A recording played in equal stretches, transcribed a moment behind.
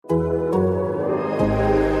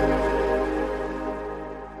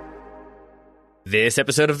This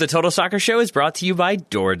episode of the Total Soccer Show is brought to you by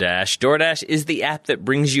DoorDash. DoorDash is the app that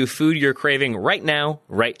brings you food you're craving right now,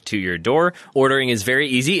 right to your door. Ordering is very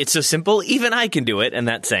easy. It's so simple, even I can do it, and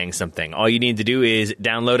that's saying something. All you need to do is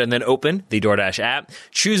download and then open the DoorDash app,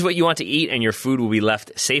 choose what you want to eat, and your food will be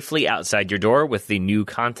left safely outside your door with the new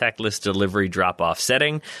contactless delivery drop-off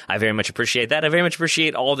setting. I very much appreciate that. I very much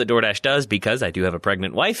appreciate all that DoorDash does because I do have a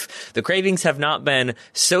pregnant wife. The cravings have not been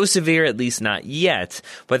so severe, at least not yet,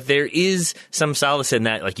 but there is some solace in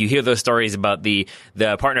that. Like, you hear those stories about the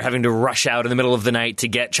partner having to rush out in the middle of the night to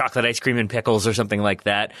get chocolate ice cream and pickles or something like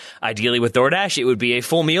that. Ideally with DoorDash, it would be a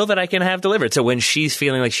full meal that I can have delivered. So when she's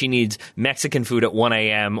feeling like she needs Mexican food at 1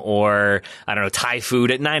 a.m. or, I don't know, Thai food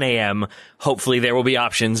at 9 a.m., hopefully there will be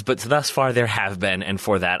options, but thus far there have been, and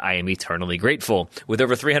for that I am eternally grateful. With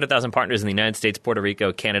over 300,000 partners in the United States, Puerto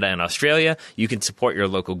Rico, Canada, and Australia, you can support your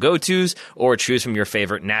local go-tos or choose from your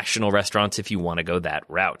favorite national restaurants if you want to go that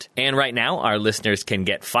route. And right now, our listeners can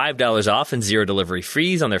get $5 off and zero delivery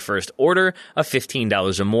fees on their first order of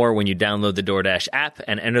 $15 or more when you download the DoorDash app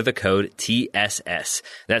and enter the code TSS.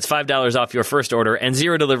 That's $5 off your first order and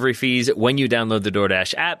zero delivery fees when you download the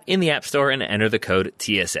DoorDash app in the App Store and enter the code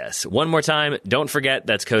TSS. One more time, don't forget,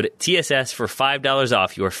 that's code TSS for $5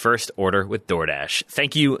 off your first order with DoorDash.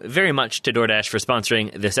 Thank you very much to DoorDash for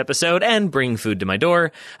sponsoring this episode and bringing food to my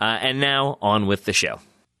door. And now, on with the show.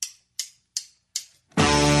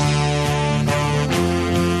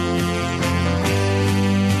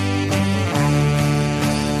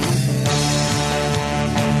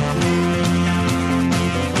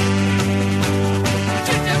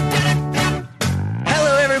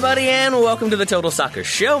 And welcome to the Total Soccer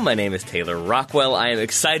Show. My name is Taylor Rockwell. I am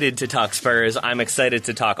excited to talk Spurs. I'm excited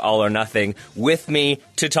to talk All or Nothing. With me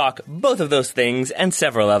to talk both of those things and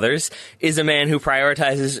several others is a man who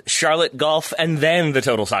prioritizes Charlotte golf and then the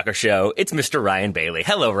Total Soccer Show. It's Mr. Ryan Bailey.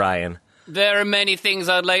 Hello, Ryan. There are many things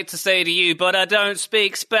I'd like to say to you, but I don't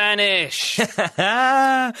speak Spanish.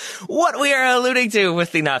 What we are alluding to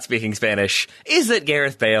with the not speaking Spanish is that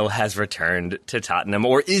Gareth Bale has returned to Tottenham,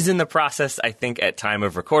 or is in the process, I think, at time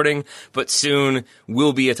of recording, but soon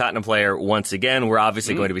will be a Tottenham player once again. We're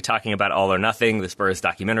obviously going to be talking about All or Nothing, the Spurs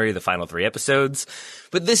documentary, the final 3 episodes.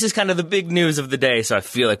 But this is kind of the big news of the day, so I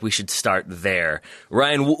feel like we should start there.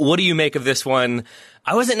 Ryan, what do you make of this one?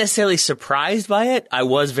 I wasn't necessarily surprised by it. I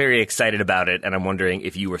was very excited about it, and I'm wondering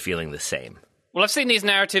if you were feeling the same. Well, I've seen these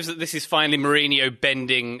narratives that this is finally Mourinho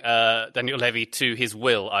bending Daniel Levy to his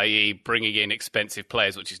will, i.e. bringing in expensive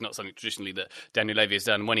players, which is not something traditionally that Daniel Levy has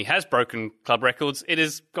done. When he has broken club records, it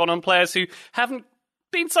has gone on players who haven't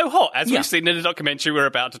been so hot, as we've seen in the documentary we're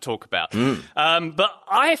about to talk about. But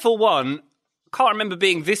I, for one, can't remember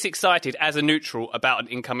being this excited as a neutral about an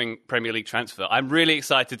incoming Premier League transfer. I'm really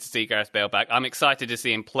excited to see Gareth Bale back. I'm excited to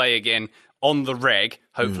see him play again on the reg.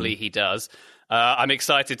 Hopefully he does. I'm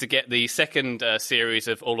excited to get the second series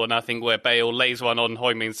of All or Nothing where Bale lays one on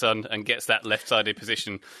Heung-min Son and gets that left-sided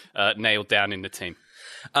position nailed down in the team.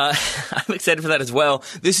 I'm excited for that as well.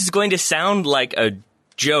 This is going to sound like a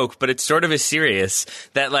joke, but it sort of is serious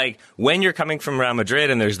that, like, when you're coming from Real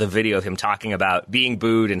Madrid and there's the video of him talking about being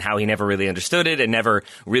booed and how he never really understood it and never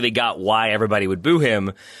really got why everybody would boo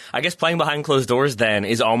him, I guess playing behind closed doors then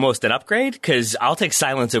is almost an upgrade, because I'll take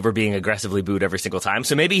silence over being aggressively booed every single time.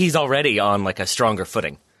 So maybe he's already on, like, a stronger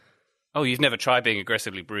footing. Oh, you've never tried being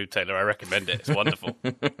aggressively booed, Taylor. I recommend it. It's wonderful.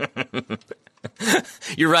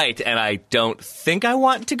 You're right, and I don't think I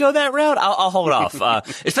want to go that route. I'll hold off,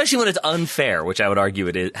 especially when it's unfair, which I would argue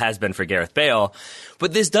it has been for Gareth Bale.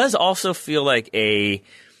 But this does also feel like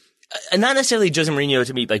not necessarily Jose Mourinho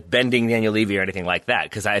to me, like bending Daniel Levy or anything like that,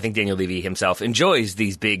 because I think Daniel Levy himself enjoys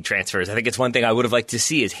these big transfers. I think it's one thing I would have liked to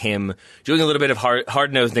see is him doing a little bit of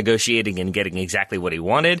hard-nosed negotiating and getting exactly what he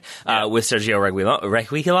wanted with Sergio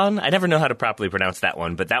Reguilon. I never know how to properly pronounce that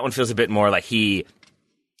one, but that one feels a bit more like he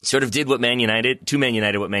sort of did what Man United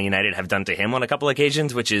have done to him on a couple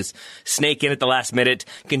occasions, which is snake in at the last minute,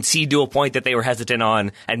 concede to a point that they were hesitant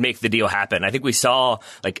on, and make the deal happen. I think we saw,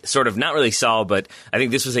 like, sort of, not really saw, but I think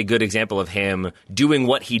this was a good example of him doing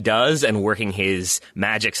what he does and working his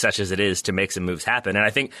magic, such as it is, to make some moves happen. And I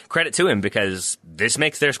think credit to him, because this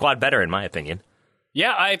makes their squad better, in my opinion.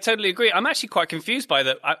 Yeah, I totally agree. I'm actually quite confused by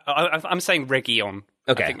that. I'm saying Reguilon.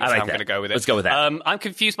 Okay, I think that's how I'm going to go with it. Let's go with that. I'm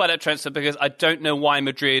confused by that transfer because I don't know why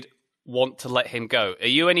Madrid want to let him go. Are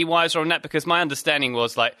you any wiser on that? Because my understanding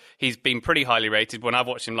was, like, he's been pretty highly rated. When I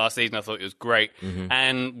watched him last season, I thought he was great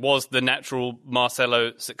and was the natural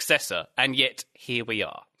Marcelo successor. And yet, here we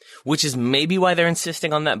are. Which is maybe why they're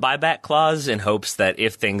insisting on that buyback clause in hopes that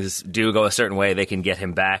if things do go a certain way, they can get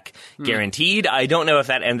him back guaranteed. I don't know if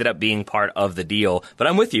that ended up being part of the deal, but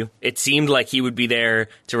I'm with you. It seemed like he would be there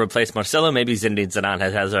to replace Marcelo. Maybe Zinedine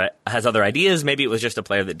Zidane has other ideas. Maybe it was just a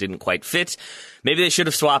player that didn't quite fit. Maybe they should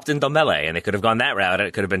have swapped in Ndombele, and they could have gone that route.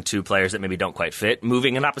 It could have been two players that maybe don't quite fit,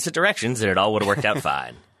 moving in opposite directions, and it all would have worked out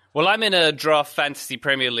fine. Well, I'm in a draft fantasy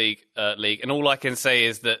Premier League and all I can say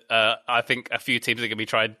is that I think a few teams are going to be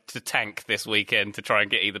trying to tank this weekend to try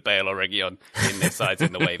and get either Bale or Reguilon in their sides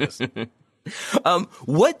in the waivers.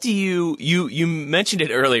 What do you mentioned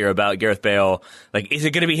it earlier about Gareth Bale? Like, is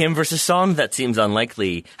it going to be him versus Son? That seems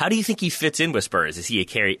unlikely. How do you think he fits in with Spurs? Is he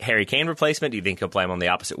a Harry Kane replacement? Do you think he'll play him on the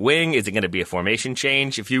opposite wing? Is it going to be a formation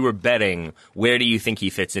change? If you were betting, where do you think he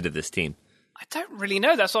fits into this team? I don't really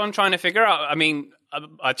know. That's what I'm trying to figure out. I mean,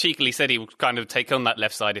 I cheekily said he would kind of take on that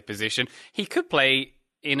left-sided position. He could play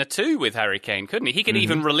in a 2 with Harry Kane, couldn't he? He could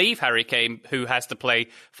even relieve Harry Kane, who has to play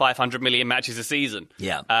 500 million matches a season.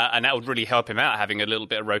 Yeah. And that would really help him out, having a little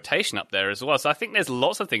bit of rotation up there as well. So I think there's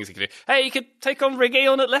lots of things he could do. Hey, he could take on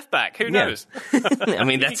Reguilon at left-back. Who knows? I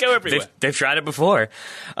mean, they've tried it before.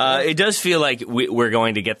 It does feel like we're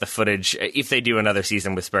going to get the footage, if they do another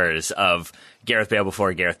season with Spurs, of Gareth Bale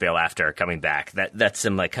before, Gareth Bale after coming back. That's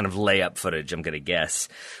some like kind of layup footage, I'm going to guess.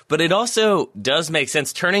 But it also does make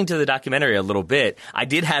sense. Turning to the documentary a little bit, I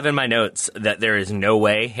did have in my notes that there is no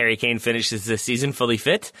way Harry Kane finishes this season fully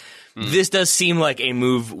fit. This does seem like a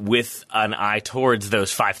move with an eye towards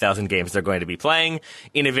those 5,000 games they're going to be playing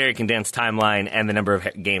in a very condensed timeline and the number of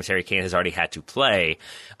games Harry Kane has already had to play.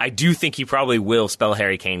 I do think he probably will spell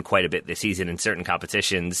Harry Kane quite a bit this season in certain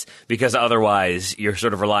competitions, because otherwise you're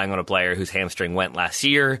sort of relying on a player whose hamstring went last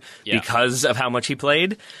year because of how much he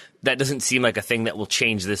played. That doesn't seem like a thing that will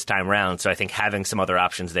change this time round, so I think having some other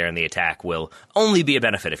options there in the attack will only be a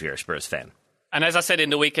benefit if you're a Spurs fan. And as I said in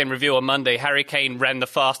the weekend review on Monday, Harry Kane ran the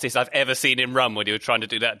fastest I've ever seen him run when he was trying to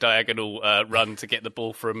do that diagonal run to get the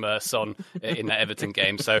ball from Son in that Everton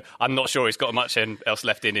game. So I'm not sure he's got much else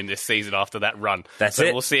left in this season after that run.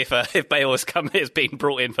 So we'll see if Bale has been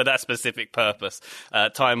brought in for that specific purpose.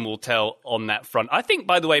 Time will tell on that front. I think,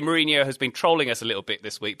 by the way, Mourinho has been trolling us a little bit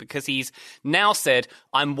this week because he's now said,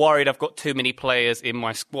 I'm worried I've got too many players in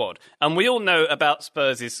my squad. And we all know about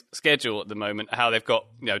Spurs' schedule at the moment, how they've got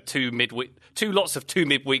two lots of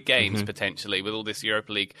midweek games potentially with all this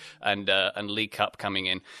Europa League and League Cup coming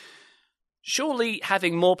in. Surely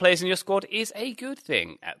having more players in your squad is a good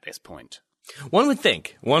thing at this point. One would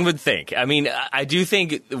think. I mean, I do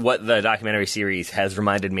think what the documentary series has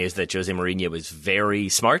reminded me is that Jose Mourinho is very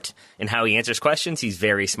smart in how he answers questions. He's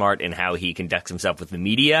very smart in how he conducts himself with the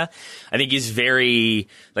media. I think he's very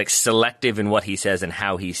selective in what he says and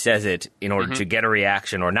how he says it in order to get a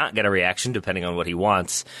reaction or not get a reaction, depending on what he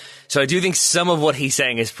wants. So I do think some of what he's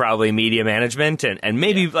saying is probably media management and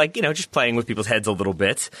maybe just playing with people's heads a little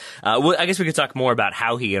bit. I guess we could talk more about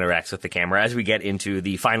how he interacts with the camera as we get into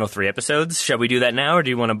the final 3 episodes. Shall we do that now, or do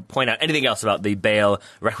you want to point out anything else about the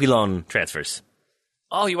Bale-Reguilon transfers?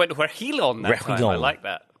 Oh, you went Reguilon that time. I like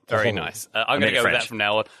that. Very nice. I'm going to go with that from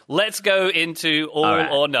now on. Let's go into all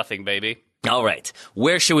or nothing, baby. All right.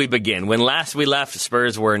 Where should we begin? When last we left,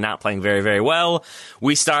 Spurs were not playing very, very well.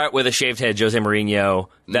 We start with a shaved head Jose Mourinho.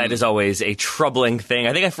 That is always a troubling thing.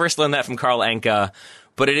 I think I first learned that from Carl Anka,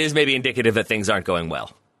 but it is maybe indicative that things aren't going well.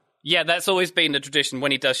 Yeah, that's always been the tradition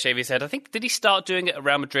when he does shave his head. I think, did he start doing it at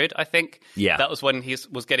Real Madrid, I think? Yeah. That was when he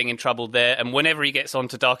was getting in trouble there. And whenever he gets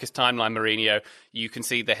onto Darkest Timeline, Mourinho, you can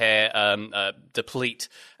see the hair deplete.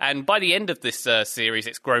 And by the end of this series,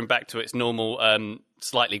 it's grown back to its normal,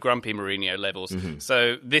 slightly grumpy Mourinho levels.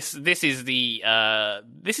 So this is the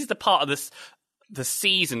part of the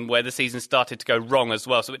season where the season started to go wrong as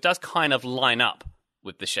well. So it does kind of line up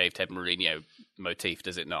with the shaved head Mourinho motif,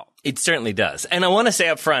 does it not? It certainly does. And I want to say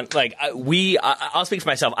up front, I'll speak for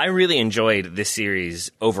myself. I really enjoyed this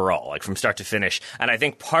series overall, from start to finish. And I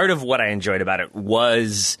think part of what I enjoyed about it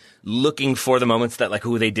was looking for the moments that,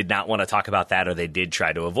 they did not want to talk about that, or they did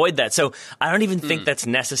try to avoid that. So I don't even think that's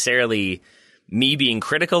necessarily me being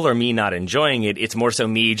critical or me not enjoying it. It's more so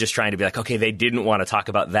me just trying to be okay, they didn't want to talk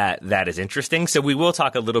about that. That is interesting. So we will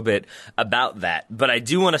talk a little bit about that. But I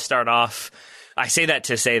do want to start off, I say that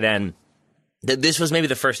to say then, that this was maybe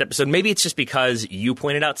the first episode. Maybe it's just because you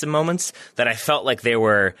pointed out some moments that I felt like there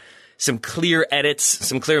were some clear edits,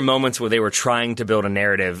 some clear moments where they were trying to build a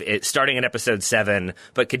narrative, starting in episode 7,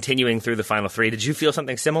 but continuing through the final 3. Did you feel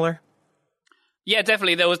something similar? Yeah,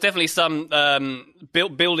 definitely. There was definitely some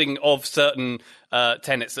building of certain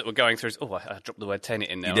tenets that were going through. Oh, I dropped the word tenet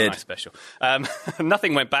in there. You did. Nice special.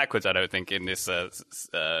 Nothing went backwards, I don't think, in this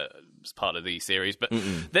part of the series. But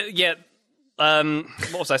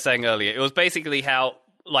what was I saying earlier? It was basically how,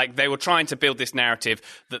 like, they were trying to build this narrative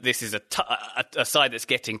that this is a side that's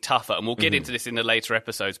getting tougher, and we'll get into this in the later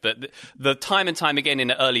episodes, but the time and time again in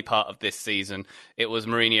the early part of this season, it was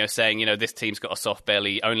Mourinho saying, this team's got a soft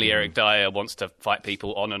belly, only Eric Dyer wants to fight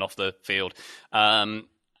people on and off the field.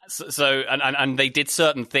 So they did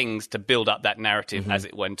certain things to build up that narrative as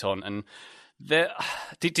it went on, and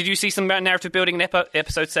did you see some narrative building in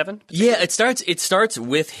episode 7? Yeah, it starts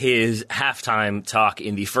with his halftime talk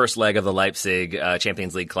in the first leg of the Leipzig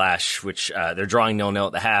Champions League clash, which they're drawing 0-0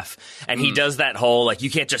 at the half, and he does that whole, like,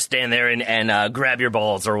 you can't just stand there and grab your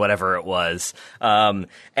balls or whatever it was. And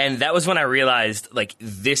that was when I realized, like,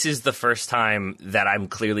 this is the first time that I'm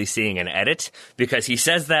clearly seeing an edit, because he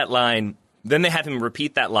says that line, then they have him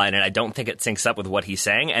repeat that line, and I don't think it syncs up with what he's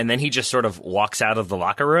saying, and then he just sort of walks out of the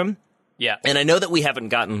locker room. Yeah. And I know that we haven't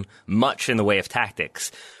gotten much in the way of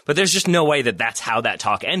tactics, but there's just no way that that's how that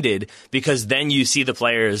talk ended, because then you see the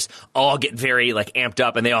players all get very, like, amped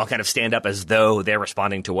up, and they all kind of stand up as though they're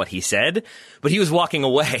responding to what he said. But he was walking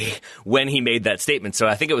away when he made that statement. So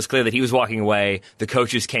I think it was clear that he was walking away. The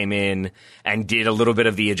coaches came in and did a little bit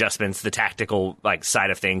of the adjustments, the tactical, like,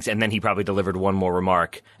 side of things, and then he probably delivered one more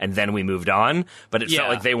remark, and then we moved on. But it felt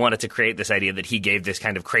like they wanted to create this idea that he gave this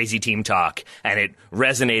kind of crazy team talk, and it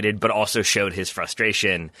resonated, but also showed his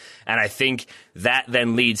frustration. And I think that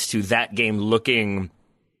then leads to that game looking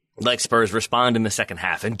like Spurs respond in the second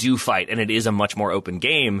half and do fight, and it is a much more open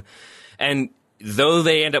game. And though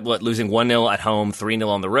they end up losing 1-0 at home, 3-0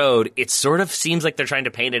 on the road, it sort of seems like they're trying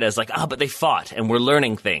to paint it as like, but they fought and we're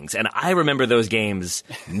learning things. And I remember those games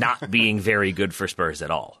not being very good for Spurs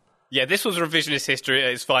at all. Yeah, this was revisionist history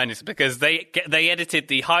at its finest, because they edited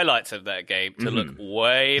the highlights of that game to look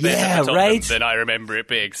way better than I remember it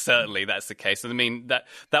being. Certainly, that's the case. And I mean,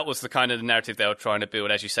 that was the kind of narrative they were trying to build,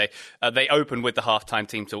 as you say. They opened with the halftime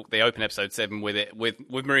team talk. They opened episode 7 with it, with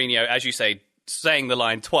Mourinho, as you say, saying the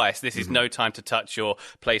line twice. This is no time to touch your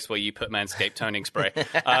place where you put Manscaped toning spray.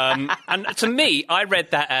 And to me, I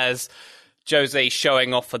read that as Jose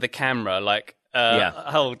showing off for the camera, like,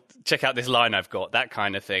 oh, check out this line I've got, that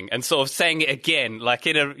kind of thing, and sort of saying it again, like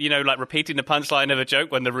in a, like repeating the punchline of a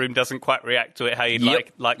joke when the room doesn't quite react to it how you'd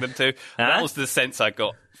like them to. That was the sense I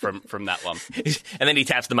got from that one. And then he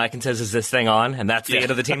taps the mic and says, "Is this thing on?" And that's the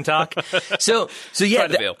end of the team talk. So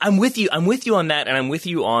yeah, I'm with you on that, and I'm with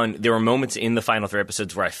you on, there were moments in the final 3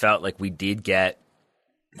 episodes where I felt like we did get,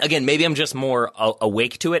 again, maybe I'm just more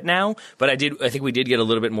awake to it now, but I think we did get a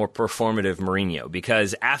little bit more performative Mourinho,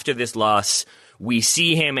 because after this loss, we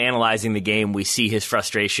see him analyzing the game. We see his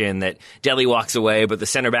frustration that Dele walks away, but the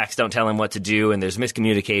center backs don't tell him what to do, and there's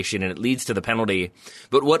miscommunication, and it leads to the penalty.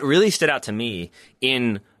 But what really stood out to me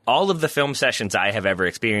in all of the film sessions I have ever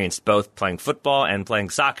experienced, both playing football and playing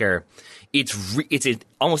soccer, it's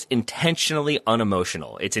almost intentionally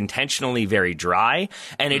unemotional. It's intentionally very dry,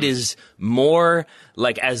 and it is more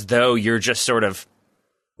like as though you're just sort of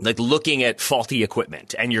like looking at faulty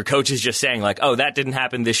equipment, and your coach is just saying like, oh, that didn't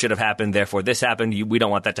happen, this should have happened, therefore this happened, we don't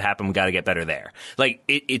want that to happen, we got to get better there. Like,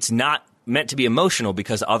 it's not meant to be emotional,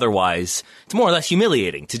 because otherwise it's more or less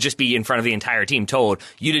humiliating to just be in front of the entire team told,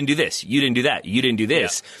 you didn't do this, you didn't do that, you didn't do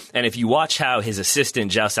this. Yeah. And if you watch how his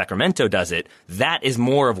assistant João Sacramento does it, that is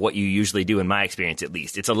more of what you usually do, in my experience at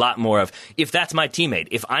least. It's a lot more of, if that's my teammate,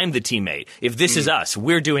 if I'm the teammate, if this is us,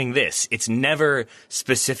 we're doing this. It's never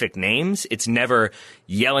specific names, it's never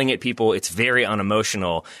yelling at people, it's very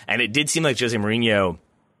unemotional. And it did seem like Jose Mourinho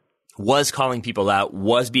was calling people out,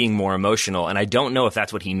 was being more emotional, and I don't know if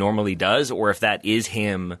that's what he normally does, or if that is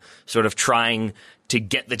him sort of trying to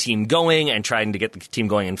get the team going and trying to get the team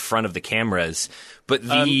going in front of the cameras. But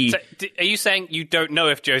are you saying you don't know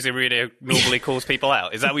if Jose Mourinho normally calls people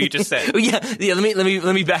out? Is that what you just said? Yeah.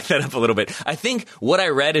 Let me back that up a little bit. I think what I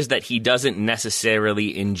read is that he doesn't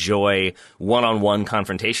necessarily enjoy one-on-one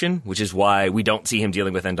confrontation, which is why we don't see him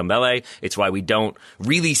dealing with Ndombele. It's why we don't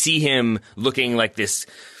really see him looking like this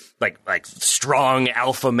like strong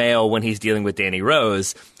alpha male when he's dealing with Danny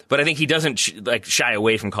Rose. But I think he doesn't shy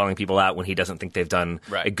away from calling people out when he doesn't think they've done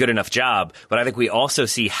a good enough job. But I think we also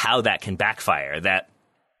see how that can backfire, that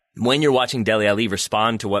when you're watching Dele Alli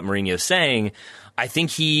respond to what Mourinho's saying, I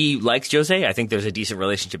think he likes Jose. I think there's a decent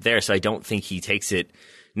relationship there, so I don't think he takes it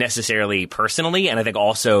necessarily personally. And I think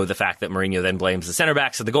also the fact that Mourinho then blames the center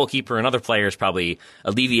backs, so the goalkeeper and other players probably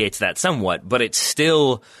alleviates that somewhat. But it's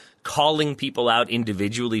still calling people out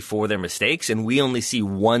individually for their mistakes, and we only see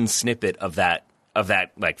one snippet of that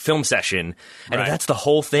like film session. And if that's the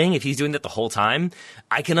whole thing, if he's doing that the whole time,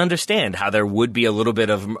 I can understand how there would be a little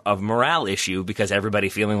bit of morale issue, because everybody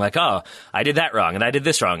feeling like, oh, I did that wrong and I did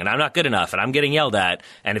this wrong and I'm not good enough and I'm getting yelled at.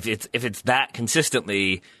 And if it's that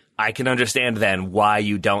consistently, I can understand then why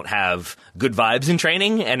you don't have good vibes in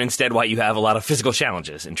training and instead why you have a lot of physical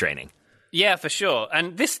challenges in training. Yeah, for sure.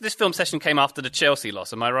 And this film session came after the Chelsea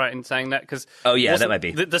loss. Am I right in saying that? Because that might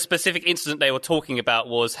be. The specific incident they were talking about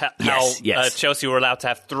was how Chelsea were allowed to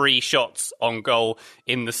have 3 shots on goal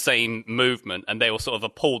in the same movement, and they were sort of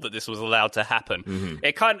appalled that this was allowed to happen. Mm-hmm.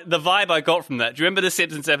 It the vibe I got from that. Do you remember the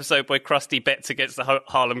Simpsons episode where Krusty bets against the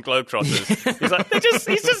Harlem Globetrotters? He's like,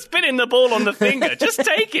 he's just spinning the ball on the finger. Just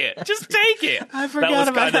take it. Just take it. I forgot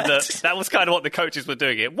about that. That was kind of what the coaches were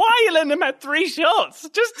doing. Why are you letting them have 3 shots?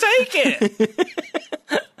 Just take it.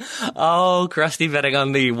 Oh, Krusty betting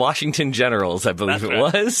on the Washington Generals, I believe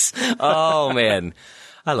was. Oh, man.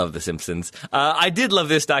 I love The Simpsons. I did love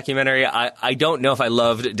this documentary. I don't know if I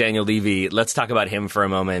loved Daniel Levy. Let's talk about him for a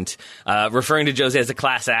moment. Referring to Jose as a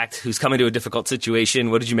class act who's coming to a difficult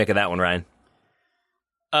situation. What did you make of that one, Ryan?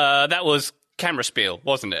 That was camera spiel,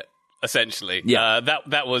 wasn't it? Essentially, yeah.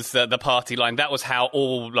 That was the party line. That was how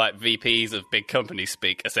all VPs of big companies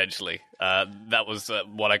speak. Essentially, that was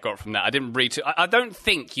what I got from that. I didn't read it. I don't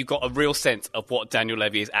think you got a real sense of what Daniel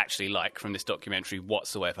Levy is actually like from this documentary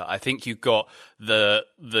whatsoever. I think you got the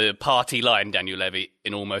party line Daniel Levy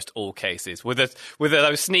in almost all cases with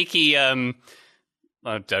those sneaky. Oh,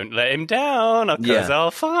 don't let him down, because I'll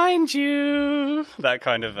find you. That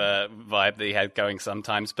kind of vibe that he had going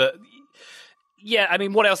sometimes, but. Yeah, I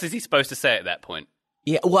mean, what else is he supposed to say at that point?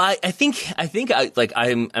 Yeah, well, I think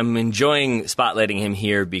I'm enjoying spotlighting him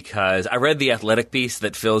here because I read the Athletic piece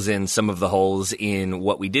that fills in some of the holes in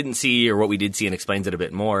what we didn't see or what we did see and explains it a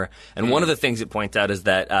bit more. And one of the things it points out is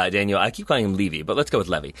that Daniel, I keep calling him Levy, but let's go with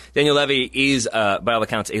Levy. Daniel Levy is, by all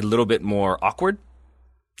accounts, a little bit more awkward.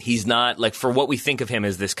 He's not, for what we think of him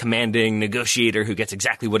as this commanding negotiator who gets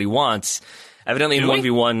exactly what he wants. Evidently in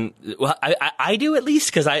 1v1, well, I do at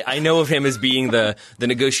least, because I know of him as being the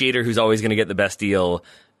negotiator who's always going to get the best deal,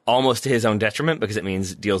 almost to his own detriment, because it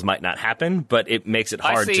means deals might not happen, but it makes it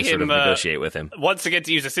hard to sort of negotiate with him. Once again,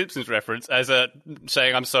 to use a Simpsons reference, as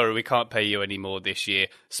saying, I'm sorry, we can't pay you anymore this year.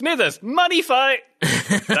 Smithers, money fight!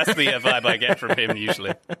 That's the vibe I get from him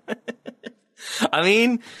usually. I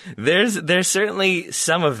mean, there's certainly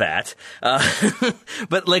some of that,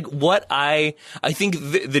 but what I think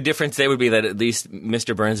the difference there would be that at least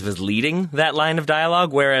Mr. Burns was leading that line of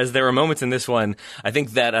dialogue, whereas there were moments in this one. I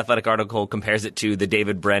think that Athletic article compares it to the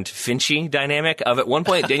David Brent Finchy dynamic of at one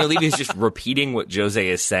point Daniel Levy is just repeating what Jose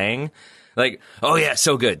is saying. Oh yeah,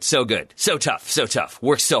 so good, so tough,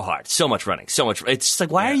 works so hard, so much running, so much. It's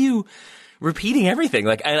just why are you repeating everything?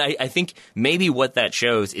 And I think maybe what that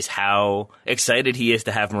shows is how excited he is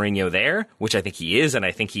to have Mourinho there, which I think he is, and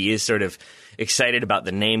I think he is sort of excited about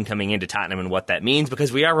the name coming into Tottenham and what that means,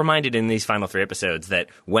 because we are reminded in these final 3 episodes that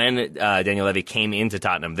when Daniel Levy came into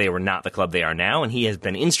Tottenham, they were not the club they are now, and he has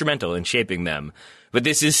been instrumental in shaping them. But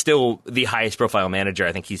this is still the highest profile manager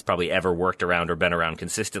I think he's probably ever worked around or been around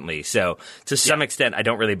consistently. So to some extent, I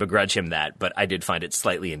don't really begrudge him that, but I did find it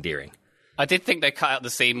slightly endearing. I did think they cut out the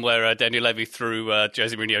scene where Daniel Levy threw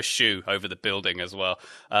Jose Mourinho's shoe over the building as well.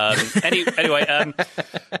 Anyway, I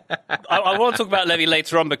want to talk about Levy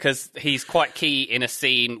later on because he's quite key in a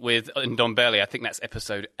scene with Ndombele. I think that's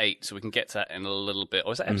episode 8, so we can get to that in a little bit.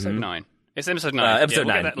 Or is that episode 9? It's episode 9. Episode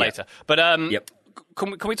 9. We'll get that later. But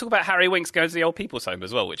can we talk about Harry Winks going to the Old People's Home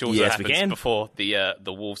as well, which also happens before the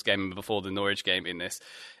Wolves game and before the Norwich game in this.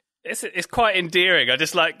 It's quite endearing. I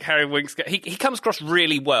just like Harry Winks. He comes across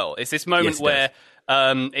really well. It's this moment where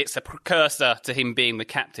it's a precursor to him being the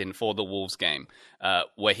captain for the Wolves game,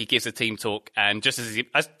 where he gives a team talk, and just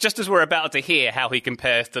as we're about to hear how he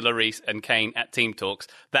compares to Lloris and Kane at team talks,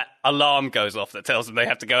 that alarm goes off that tells them they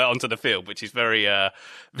have to go out onto the field, which is very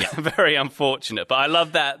very unfortunate. But I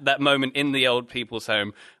love that moment in the Old People's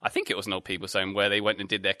Home. I think it was an Old People's Home where they went and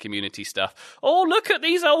did their community stuff. Oh, look at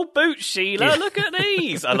these old boots, Sheila. Look at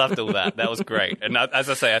these. I loved all that. That was great. And as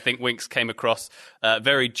I say, I think Winks came across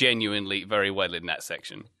very genuinely very well in that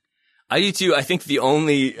section. I do too. I think the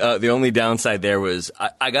only downside there was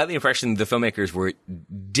I got the impression the filmmakers were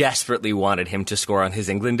desperately wanted him to score on his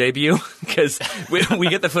England debut, because we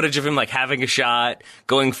get the footage of him having a shot,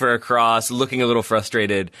 going for a cross, looking a little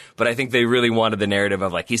frustrated. But I think they really wanted the narrative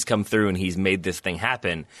of he's come through and he's made this thing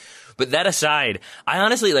happen. But that aside, I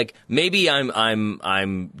honestly maybe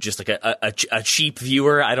I'm just a cheap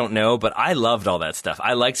viewer. I don't know, but I loved all that stuff.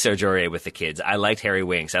 I liked Sergio Aurier with the kids. I liked Harry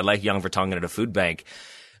Winks. I liked Young Vertonghen at a food bank.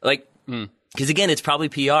 Because again, it's probably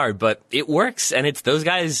PR, but it works, and it's those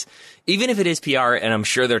guys. Even if it is PR, and I'm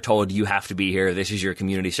sure they're told you have to be here, this is your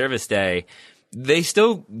community service day, they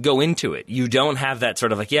still go into it. You don't have that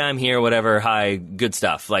sort of I'm here, whatever, hi, good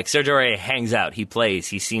stuff. Sergio Aurier hangs out, he plays,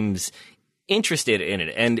 he seems interested in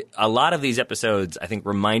it. And a lot of these episodes, I think,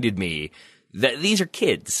 reminded me that these are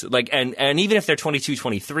kids. Like, and even if they're 22,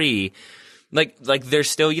 23, like they're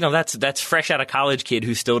still, that's fresh out of college kid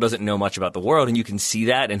who still doesn't know much about the world. And you can see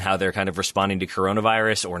that in how they're kind of responding to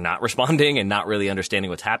coronavirus or not responding and not really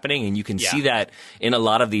understanding what's happening. And you can see that in a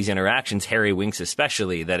lot of these interactions, Harry Winks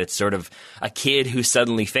especially, that it's sort of a kid who's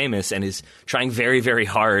suddenly famous and is trying very, very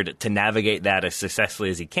hard to navigate that as successfully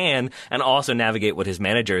as he can and also navigate what his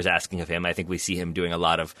manager is asking of him. I think we see him doing a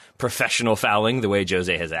lot of professional fouling the way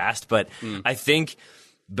Jose has asked. But I think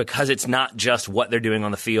because it's not just what they're doing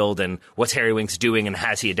on the field and what's Harry Winks doing and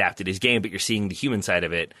has he adapted his game, but you're seeing the human side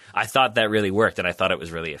of it, I thought that really worked and I thought it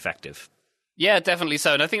was really effective. Yeah, definitely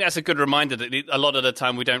so. And I think that's a good reminder that a lot of the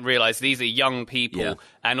time we don't realize these are young people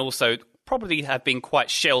and also probably have been quite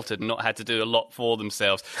sheltered and not had to do a lot for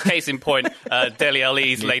themselves. Case in point, Dele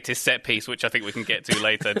Alli's latest set piece, which I think we can get to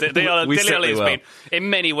later. Dele Alli has been, in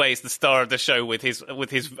many ways, the star of the show with his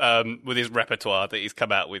repertoire that he's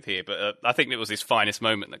come out with here. But I think it was his finest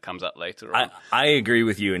moment that comes up later on. I agree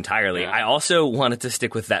with you entirely. Yeah. I also wanted to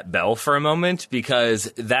stick with that bell for a moment because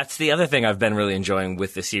that's the other thing I've been really enjoying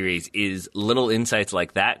with the series is little insights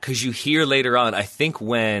like that. Because you hear later on, I think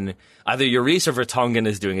when either Lloris or Vertonghen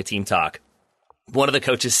is doing a team talk, one of the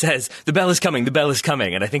coaches says, the bell is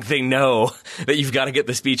coming. And I think they know that you've got to get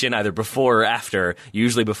the speech in either before or after,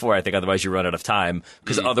 usually before, I think, otherwise you run out of time,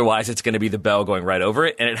 because otherwise it's going to be the bell going right over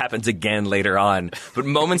it, and it happens again later on. But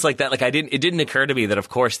moments like that, it didn't occur to me that, of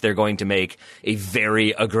course, they're going to make a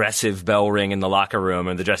very aggressive bell ring in the locker room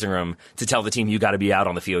and the dressing room to tell the team, you got to be out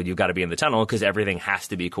on the field, you've got to be in the tunnel, because everything has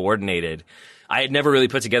to be coordinated. I had never really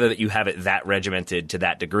put together that you have it that regimented to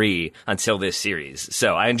that degree until this series.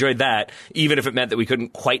 So I enjoyed that, even if it meant that we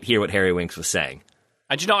couldn't quite hear what Harry Winks was saying.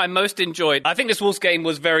 And I most enjoyed, I think this Wolves game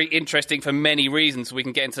was very interesting for many reasons. We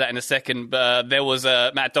can get into that in a second. There was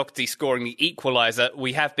Matt Doherty scoring the equaliser.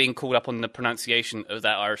 We have been called up on the pronunciation of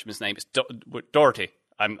that Irishman's name. It's Doherty.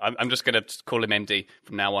 I'm just going to call him MD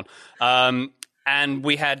from now on. And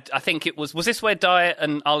we had, I think it was this where Dyer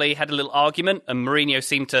and Ali had a little argument and Mourinho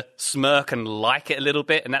seemed to smirk and like it a little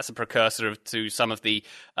bit, and that's a precursor to some of the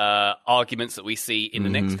arguments that we see in the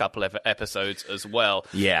next couple of episodes as well.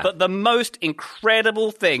 Yeah. But the most incredible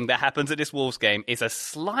thing that happens at this Wolves game is a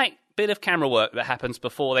slight bit of camera work that happens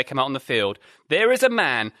before they come out on the field. There is a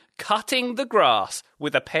man cutting the grass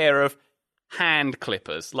with a pair of hand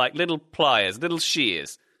clippers, like little pliers, little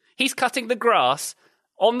shears. He's cutting the grass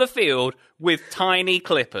on the field with tiny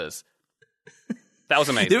clippers. That was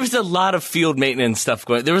amazing. There was a lot of field maintenance stuff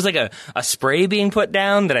going. There was like a spray being put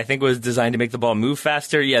down that I think was designed to make the ball move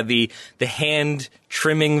faster. Yeah, the hand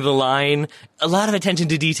trimming the line. A lot of attention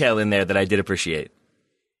to detail in there that I did appreciate.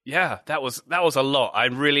 Yeah, that was a lot. I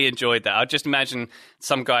really enjoyed that. I just imagine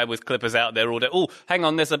some guy with clippers out there all day. Oh, hang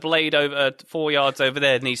on, there's a blade over 4 yards over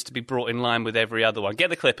there. It needs to be brought in line with every other one.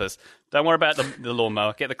 Get the clippers. Don't worry about the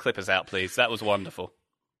lawnmower. Get the clippers out, please. That was wonderful.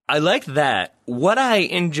 I liked that. What I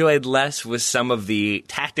enjoyed less was some of the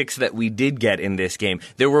tactics that we did get in this game.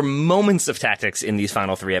 There were moments of tactics in these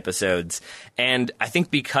final 3 episodes, and I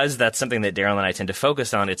think because that's something that Daryl and I tend to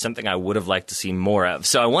focus on, it's something I would have liked to see more of.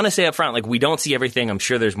 So I want to say up front, we don't see everything. I'm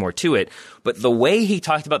sure there's more to it, but the way he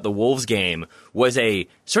talked about the Wolves game was a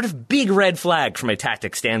sort of big red flag from a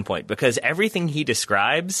tactic standpoint, because everything he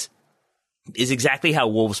describes is exactly how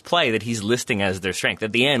Wolves play that he's listing as their strength.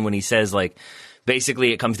 At the end, when he says,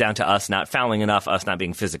 basically, it comes down to us not fouling enough, us not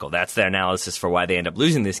being physical. That's their analysis for why they end up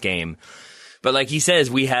losing this game. But like he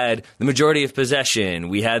says, we had the majority of possession.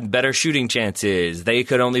 We had better shooting chances. They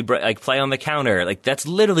could only play on the counter. That's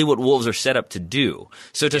literally what Wolves are set up to do.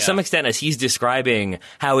 So to some extent, as he's describing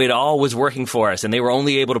how it all was working for us and they were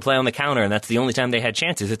only able to play on the counter and that's the only time they had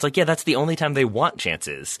chances, it's that's the only time they want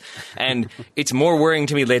chances. And it's more worrying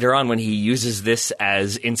to me later on when he uses this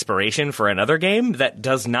as inspiration for another game. That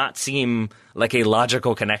does not seem like a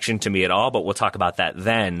logical connection to me at all, but we'll talk about that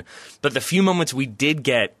then. But the few moments we did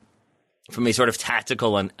get from a sort of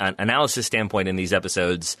tactical analysis standpoint in these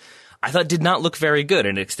episodes, I thought did not look very good,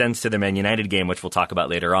 and it extends to the Man United game, which we'll talk about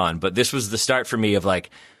later on. But this was the start for me of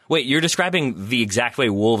wait, you're describing the exact way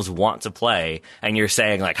Wolves want to play, and you're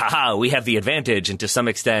saying haha, we have the advantage. And to some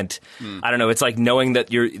extent, I don't know, it's like knowing that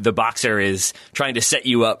the boxer is trying to set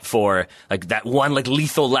you up for that one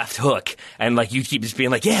lethal left hook, and you keep just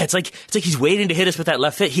being yeah, it's like he's waiting to hit us with that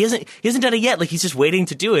left hit. He hasn't done it yet. He's just waiting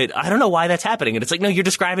to do it. I don't know why that's happening. And it's no, you're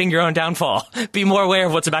describing your own downfall. Be more aware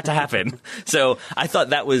of what's about to happen. So I thought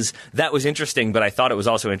that was interesting, but I thought it was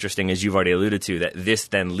also interesting, as you've already alluded to, that this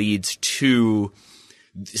then leads to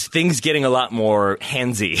things getting a lot more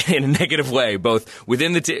handsy in a negative way, both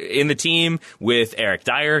within in the team, with Eric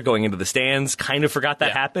Dyer going into the stands. Kind of forgot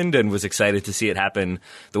that happened and was excited to see it happen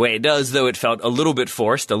the way it does, though it felt a little bit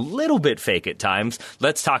forced, a little bit fake at times.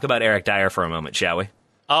 Let's talk about Eric Dyer for a moment, shall we?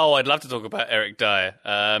 Oh, I'd love to talk about Eric Dyer.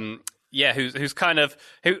 Who's kind of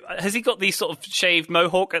has he got the sort of shaved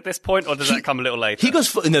mohawk at this point, or does that come a little later? He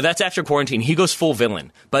goes no, that's after quarantine. He goes full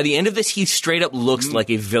villain. By the end of this, he straight up looks like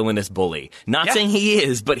a villainous bully. Not saying he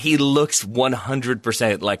is, but he looks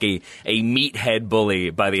 100% like a meathead bully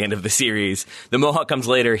by the end of the series. The mohawk comes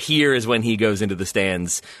later. Here is when he goes into the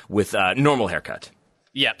stands with normal haircut.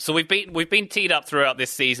 Yeah, so we've been teed up throughout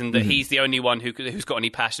this season that he's the only one who's got any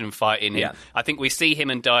passion and fight in him. Yeah. I think we see him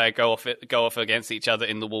and Dyer go off against each other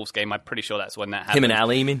in the Wolves game. I'm pretty sure that's when that happened. Him and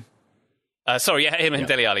Ali, you mean? Him and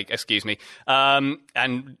Dele Alli, excuse me. And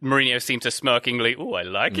Mourinho seemed to smirkingly, I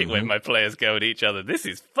like it when my players go at each other. This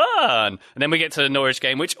is fun. And then we get to the Norwich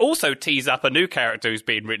game, which also tees up a new character who's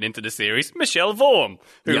been written into the series, Michel Vorm,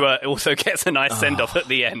 who also gets a nice send-off at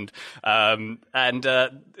the end. The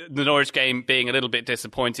Norwich game being a little bit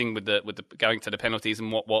disappointing with the going to the penalties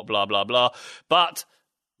and what, blah, blah, blah. But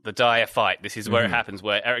the Dyer fight. This is where it happens,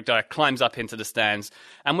 where Eric Dyer climbs up into the stands.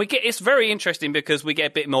 And it's very interesting because we get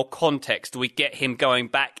a bit more context. We get him going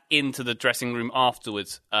back into the dressing room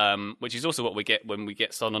afterwards, which is also what we get when we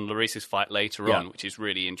get Son and Lloris's fight later on, which is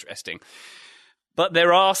really interesting. But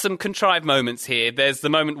there are some contrived moments here. There's the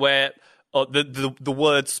moment where the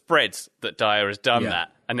word spreads that Dyer has done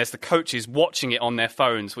that. And there's the coaches watching it on their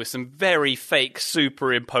phones with some very fake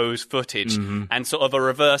superimposed footage and sort of a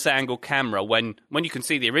reverse angle camera when you can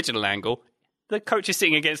see the original angle, the coach is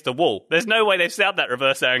sitting against the wall. There's no way they've set up that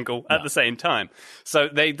reverse angle at the same time. So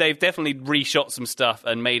they've definitely reshot some stuff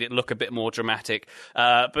and made it look a bit more dramatic.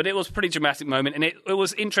 But it was a pretty dramatic moment, and it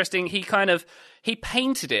was interesting. He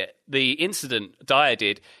painted it, the incident Dyer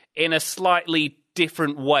did, in a slightly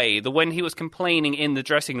different way. When he was complaining in the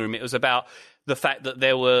dressing room, it was about the fact that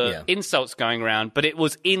there were insults going around, but it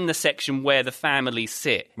was in the section where the families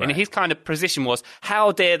sit. Right. And his kind of position was,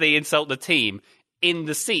 how dare they insult the team in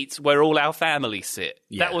the seats where all our families sit?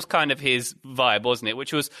 Yeah. That was kind of his vibe, wasn't it?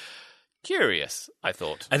 Which was curious, I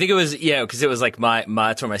thought. I think it was, because it was like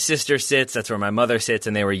that's where my sister sits, that's where my mother sits,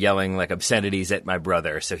 and they were yelling like obscenities at my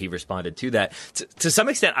brother, so he responded to that. To some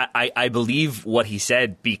extent, I believe what he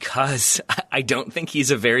said because I don't think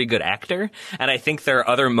he's a very good actor, and I think there are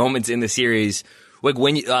other moments in the series, like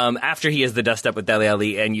when after he has the dust up with Dele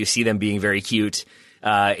Alli and you see them being very cute,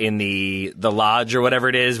 in the lodge or whatever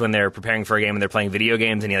it is when they're preparing for a game and they're playing video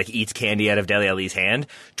games and he like eats candy out of Dele Alli's hand.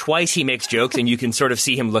 Twice he makes jokes and you can sort of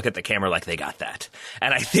see him look at the camera like they got that.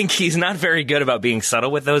 And I think he's not very good about being subtle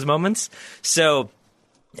with those moments. So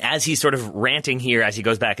as he's sort of ranting here, as he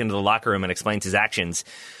goes back into the locker room and explains his actions,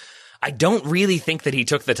 I don't really think that he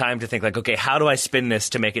took the time to think like, okay, how do I spin this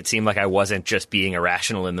to make it seem like I wasn't just being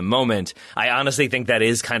irrational in the moment? I honestly think that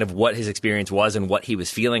is kind of what his experience was and what he was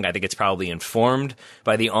feeling. I think it's probably informed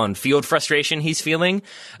by the on-field frustration he's feeling.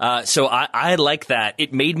 So I like that.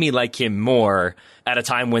 It made me like him more at a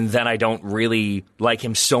time when then I don't really like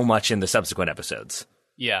him so much in the subsequent episodes.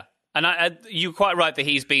 Yeah. And you're quite right that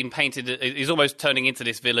he's been painted, he's almost turning into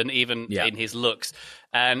this villain even in his looks.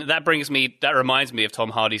 And that reminds me of Tom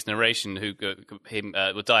Hardy's narration,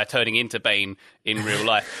 with Dyer turning into Bane in real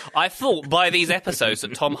life. I thought by these episodes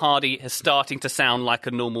that Tom Hardy is starting to sound like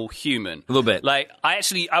a normal human. A little bit. Like,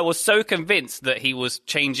 I was so convinced that he was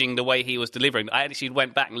changing the way he was delivering. I actually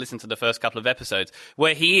went back and listened to the first couple of episodes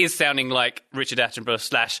where he is sounding like Richard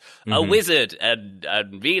Attenborough / a wizard and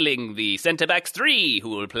unveiling the centre-backs 3 who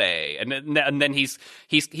will play. And then he's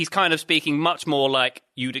kind of speaking much more like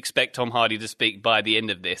you'd expect Tom Hardy to speak by the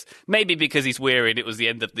end of this. Maybe because he's wearied it was the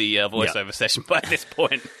end of the voiceover session by this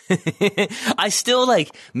point. I still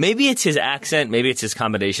maybe it's his accent, maybe it's his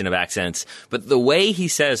combination of accents, but the way he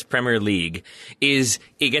says Premier League it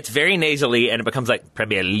gets very nasally and it becomes like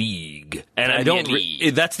Premier League. And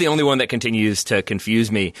that's the only one that continues to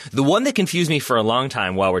confuse me. The one that confused me for a long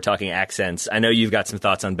time while we're talking accents, I know you've got some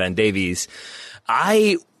thoughts on Ben Davies.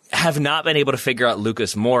 I have not been able to figure out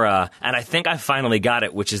Lucas Moura, and I think I finally got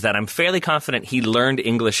it, which is that I'm fairly confident he learned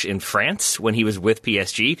English in France when he was with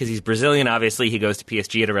PSG, because he's Brazilian, obviously. He goes to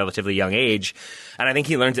PSG at a relatively young age, and I think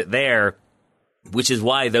he learns it there, which is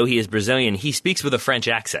why, though he is Brazilian, he speaks with a French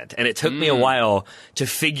accent. And it took me a while to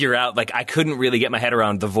figure out, I couldn't really get my head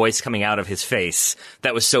around the voice coming out of his face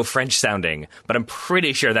that was so French-sounding, but I'm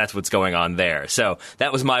pretty sure that's what's going on there. So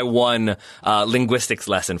that was my one linguistics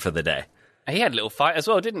lesson for the day. He had a little fight as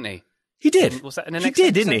well, didn't he? He did. Was that in the next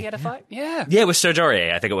episode didn't he? He had a fight? Yeah. Yeah, with Serge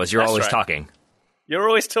Aurier, I think it was. You're always talking. You're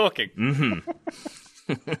always talking. Mm-hmm.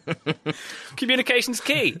 Communication's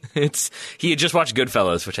key. He had just watched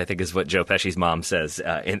Goodfellas, which I think is what Joe Pesci's mom says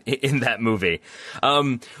in that movie.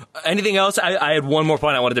 Anything else? I had one more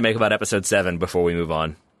point I wanted to make about episode 7 before we move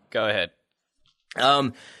on. Go ahead.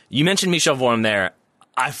 You mentioned Michel Vorm there.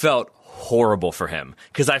 I felt horrible for him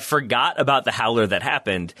because I forgot about the howler that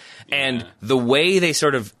happened and the way they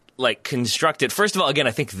sort of like constructed. First of all, again,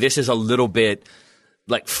 I think this is a little bit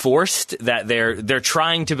like forced that they're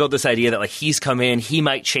trying to build this idea that like he's come in, he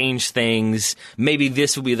might change things. Maybe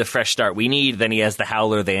this will be the fresh start we need. Then he has the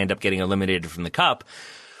howler. They end up getting eliminated from the cup.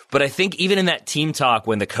 But I think even in that team talk,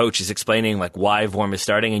 when the coach is explaining like why Vorm is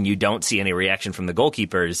starting and you don't see any reaction from the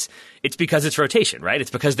goalkeepers, it's because it's rotation, right?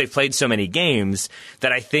 It's because they've played so many games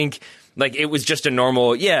that I think like it was just a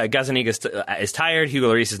normal, Gazzaniga is tired.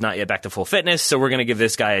 Hugo Lloris is not yet back to full fitness. So we're going to give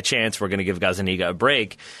this guy a chance. We're going to give Gazzaniga a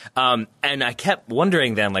break. And I kept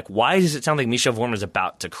wondering then, like, why does it sound like Michel Vorm is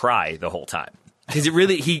about to cry the whole time? Because it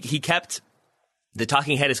really, he kept... The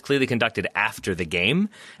talking head is clearly conducted after the game,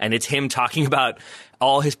 and it's him talking about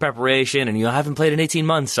all his preparation, and, I haven't played in 18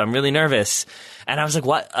 months, so I'm really nervous. And I was like,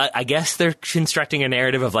 what? I guess they're constructing a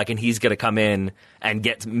narrative of, like, and he's going to come in and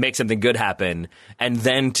make something good happen, and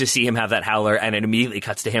then to see him have that howler, and it immediately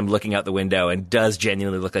cuts to him looking out the window and does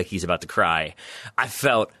genuinely look like he's about to cry. I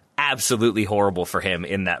felt absolutely horrible for him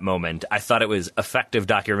in that moment. I thought it was effective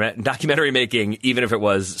documentary making, even if it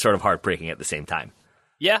was sort of heartbreaking at the same time.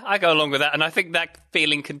 Yeah, I go along with that, and I think that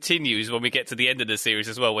feeling continues when we get to the end of the series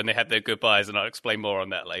as well, when they have their goodbyes, and I'll explain more on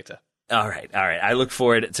that later. All right. I look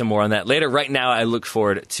forward to more on that later. Right now, I look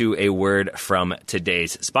forward to a word from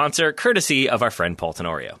today's sponsor, courtesy of our friend Paul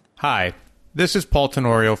Tenorio. Hi, this is Paul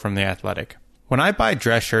Tenorio from The Athletic. When I buy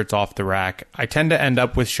dress shirts off the rack, I tend to end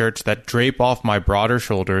up with shirts that drape off my broader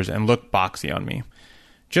shoulders and look boxy on me.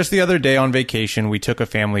 Just the other day on vacation, we took a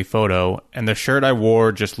family photo, and the shirt I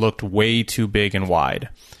wore just looked way too big and wide.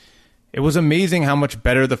 It was amazing how much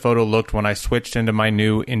better the photo looked when I switched into my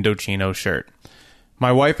new Indochino shirt.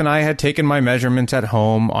 My wife and I had taken my measurements at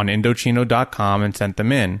home on Indochino.com and sent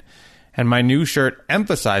them in, and my new shirt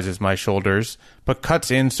emphasizes my shoulders, but cuts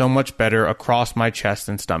in so much better across my chest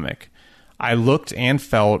and stomach. I looked and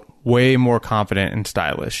felt way more confident and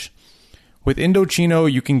stylish. With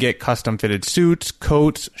Indochino, you can get custom-fitted suits,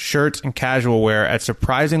 coats, shirts, and casual wear at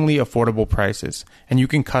surprisingly affordable prices, and you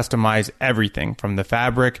can customize everything from the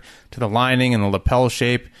fabric to the lining and the lapel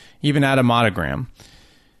shape, even add a monogram.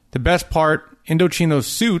 The best part, Indochino's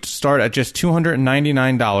suits start at just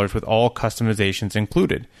 $299 with all customizations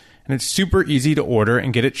included, and it's super easy to order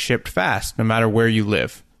and get it shipped fast, no matter where you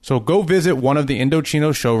live. So go visit one of the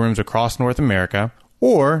Indochino showrooms across North America,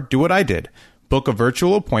 or do what I did. Book a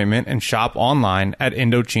virtual appointment and shop online at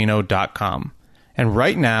Indochino.com. And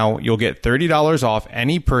right now, you'll get $30 off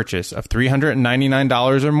any purchase of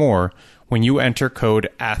 $399 or more when you enter code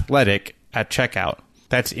ATHLETIC at checkout.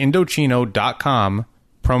 That's Indochino.com,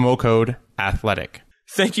 promo code ATHLETIC.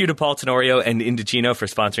 Thank you to Paul Tenorio and Indochino for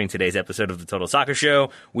sponsoring today's episode of the Total Soccer Show.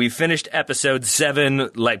 We finished episode 7,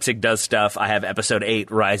 Leipzig Does Stuff. I have episode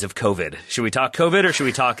 8, Rise of COVID. Should we talk COVID or should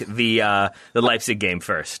we talk the Leipzig game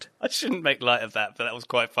first? I shouldn't make light of that, but that was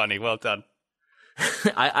quite funny. Well done.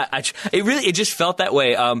 It just felt that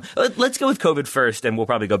way. Let's go with COVID first, and we'll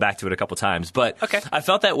probably go back to it a couple times. But okay. I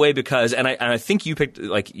felt that way because, and I think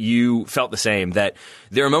you felt the same, that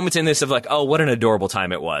there are moments in this of like, oh, what an adorable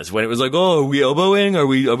time it was when it was like, oh, are we elbowing? Are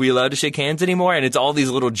we allowed to shake hands anymore? And it's all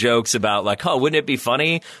these little jokes about like, oh, wouldn't it be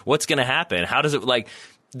funny? What's going to happen? How does it like?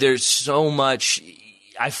 There's so much.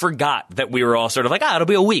 I forgot that we were all sort of like, it'll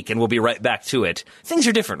be a week and we'll be right back to it. Things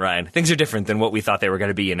are different, Ryan. Things are different than what we thought they were going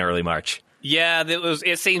to be in early March. Yeah,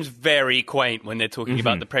 it seems very quaint when they're talking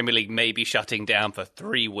about the Premier League maybe shutting down for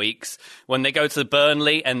 3 weeks. When they go to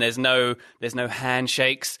Burnley and there's no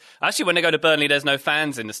handshakes. Actually, when they go to Burnley, there's no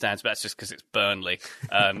fans in the stands, but that's just because it's Burnley.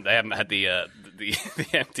 They haven't had the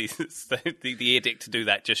empty the edict to do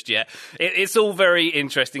that just yet. It's all very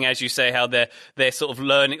interesting, as you say, how they're sort of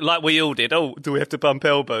learning, like we all did. Oh, do we have to bump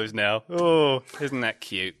elbows now? Oh, isn't that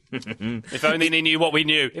cute? If only they knew what we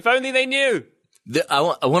knew. If only they knew. I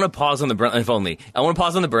want to pause on the Burnley, if only. I want to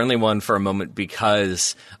pause on the Burnley one for a moment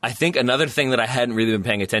because I think another thing that I hadn't really been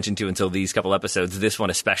paying attention to until these couple episodes, this one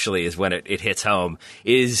especially is when it hits home,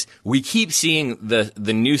 is we keep seeing the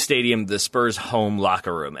new stadium, the Spurs home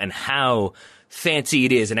locker room, and how fancy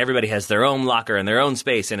it is, and everybody has their own locker and their own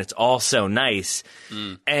space, and it's all so nice.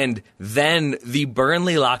 And then the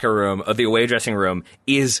Burnley locker room, or the away dressing room,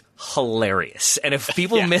 is hilarious. And if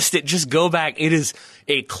people missed it, just go back. It is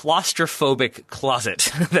a claustrophobic closet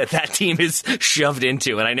that team is shoved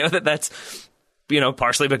into. And I know that's,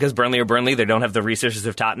 partially because Burnley, they don't have the resources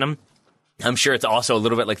of Tottenham. I'm sure it's also a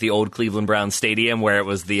little bit like the old Cleveland Browns stadium where it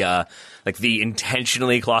was the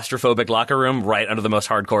intentionally claustrophobic locker room right under the most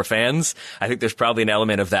hardcore fans. I think there's probably an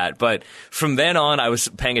element of that. But from then on, I was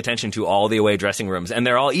paying attention to all the away dressing rooms, and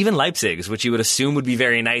they're all, even Leipzig's, which you would assume would be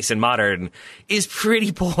very nice and modern, is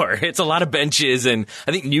pretty poor. It's a lot of benches, and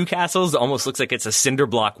I think Newcastle's almost looks like it's a cinder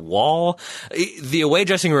block wall. The away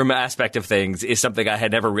dressing room aspect of things is something I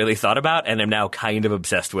had never really thought about and am now kind of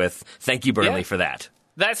obsessed with. Thank you, Burnley, for that.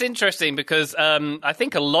 That's interesting because I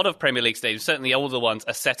think a lot of Premier League stadiums, certainly older ones,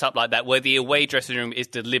 are set up like that, where the away dressing room is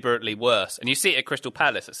deliberately worse. And you see it at Crystal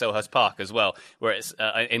Palace at Selhurst Park as well, where it's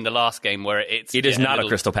in the last game where it's... It is not a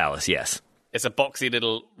Crystal Palace, yes. It's a boxy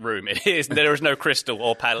little room. It is. There is no crystal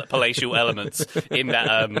or palatial elements in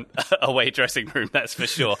that away dressing room, that's for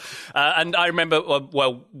sure. And I remember,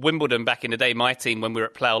 Wimbledon back in the day, my team, when we were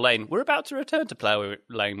at Plough Lane, we're about to return to Plough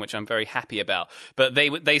Lane, which I'm very happy about. But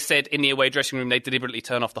they said in the away dressing room, they deliberately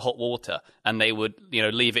turn off the hot water and they would,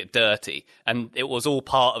 leave it dirty. And it was all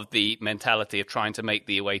part of the mentality of trying to make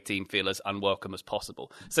the away team feel as unwelcome as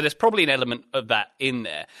possible. So there's probably an element of that in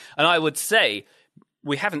there. And I would say...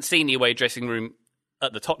 we haven't seen the away dressing room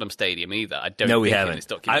at the Tottenham Stadium either. I don't. No, we think haven't. In this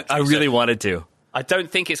documentary. I really wanted to. I don't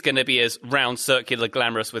think it's going to be as round, circular,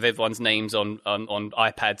 glamorous with everyone's names on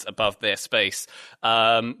iPads above their space.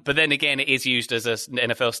 But then again, it is used as an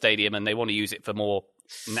NFL stadium, and they want to use it for more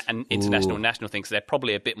international and national things. So they're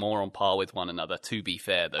probably a bit more on par with one another, to be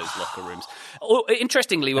fair, those locker rooms.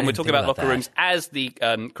 Interestingly, when we're talking about locker rooms, as the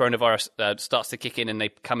coronavirus starts to kick in and they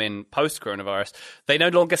come in post-coronavirus, they no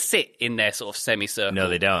longer sit in their sort of semicircle. No,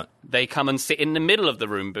 they don't. They come and sit in the middle of the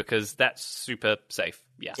room because that's super safe.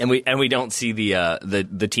 Yeah. And we don't see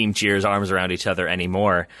the team cheers, arms around each other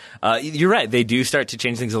anymore. You're right. They do start to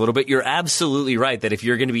change things a little bit. You're absolutely right that if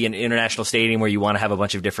you're going to be an international stadium where you want to have a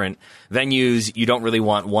bunch of different venues, you don't really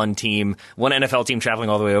want one NFL team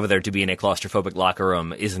traveling all the way over there to be in a claustrophobic locker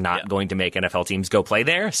room is not going to make NFL teams go play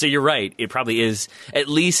there. So you're right. It probably is at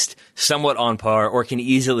least somewhat on par, or can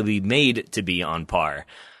easily be made to be on par.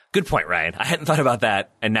 Good point, Ryan. I hadn't thought about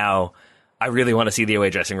that, and now I really want to see the away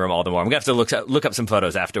dressing room all the more. I'm going to have to look up some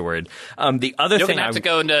photos afterward. The other You're thing going to have to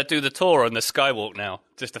go and do the tour on the Skywalk now,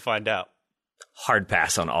 just to find out. Hard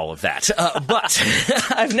pass on all of that. But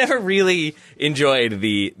I've never really enjoyed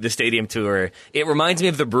the stadium tour. It reminds me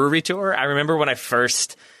of the brewery tour. I remember when I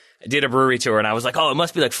first did a brewery tour, and I was like, oh, it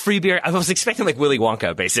must be like free beer. I was expecting like Willy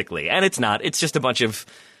Wonka, basically. And it's not. It's just a bunch of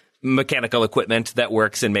mechanical equipment that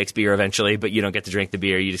works and makes beer eventually, but you don't get to drink the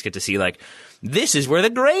beer. You just get to see, like, this is where the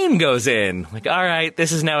grain goes in. Like, all right,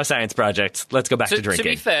 this is now a science project. Let's go back to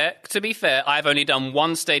drinking. To be fair, I've only done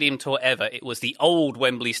one stadium tour ever. It was the old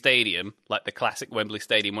Wembley Stadium, like the classic Wembley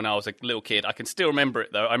Stadium when I was a little kid. I can still remember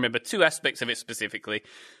it, though. I remember two aspects of it specifically.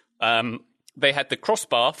 They had the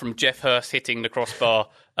crossbar from Jeff Hurst hitting the crossbar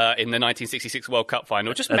in the 1966 World Cup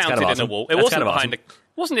final, just mounted in a wall. It wasn't behind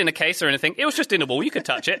wasn't in a case or anything. It was just in a wall. You could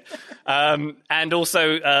touch it. And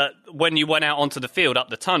also, when you went out onto the field up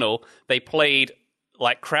the tunnel, they played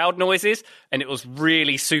like crowd noises, and it was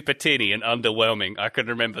really super tinny and underwhelming. I can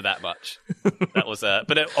remember that much. That was,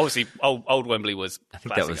 but obviously, old Wembley was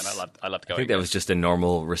classic, and I loved going. I think that was just a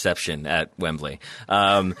normal reception at Wembley.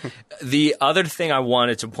 The other thing I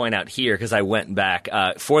wanted to point out here, because I went back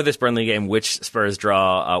for this Burnley game, which Spurs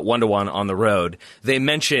draw 1-1 on the road, they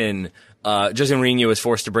mention Jose Mourinho was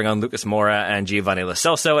forced to bring on Lucas Moura and Giovanni Lo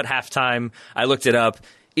Celso at halftime. I looked it up.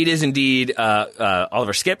 It is indeed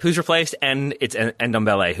Oliver Skipp who's replaced, and it's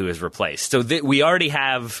Ndombele who is replaced. So we already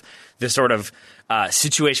have this sort of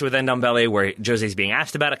situation with Ndombele where Jose's being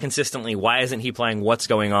asked about it consistently. Why isn't he playing? What's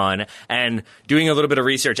going on? And doing a little bit of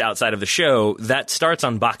research outside of the show, that starts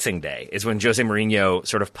on Boxing Day, is when Jose Mourinho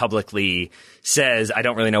sort of publicly says, I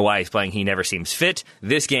don't really know why he's playing. He never seems fit.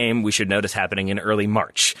 This game, we should notice, happening in early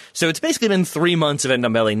March. So it's basically been 3 months of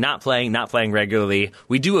Ndombele not playing regularly.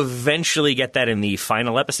 We do eventually get that in the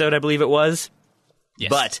final episode, I believe it was. Yes.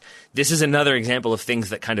 But this is another example of things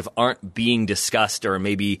that kind of aren't being discussed or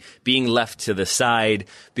maybe being left to the side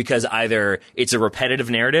because either it's a repetitive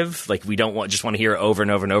narrative, like we don't just want to hear over and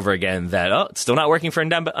over and over again that, oh, it's still not working for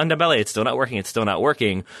Ndombele, it's still not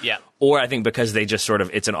working. Yeah. Or I think because they just sort of,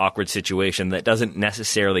 it's an awkward situation that doesn't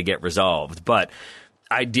necessarily get resolved. But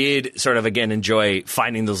I did sort of, again, enjoy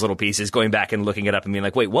finding those little pieces, going back and looking it up and being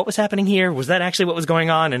like, wait, what was happening here? Was that actually what was going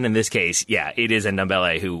on? And in this case, yeah, it is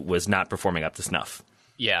Ndombele who was not performing up to snuff.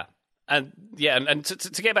 Yeah. And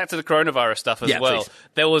to get back to the coronavirus stuff as well, please.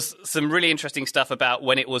 There was some really interesting stuff about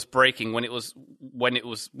when it was breaking, when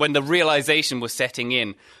the realization was setting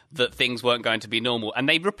in that things weren't going to be normal. And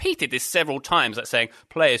they repeated this several times, like saying,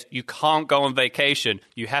 players, you can't go on vacation,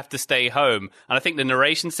 you have to stay home. And I think the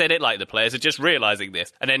narration said it like the players are just realizing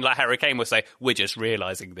this. And then like Harry Kane would say, we're just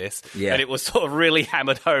realizing this. Yeah. And it was sort of really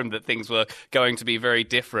hammered home that things were going to be very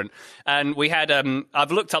different. And we had,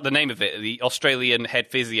 I've looked up the name of it, the Australian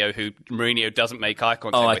head physio who Mourinho doesn't make eye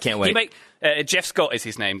contact with. I can't wait. Jeff Scott is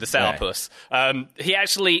his name, the sourpuss. Right. He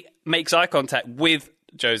actually makes eye contact with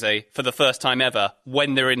Jose for the first time ever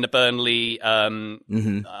when they're in the Burnley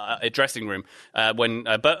dressing room. They're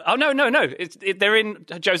in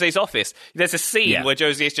Jose's office. There's a scene where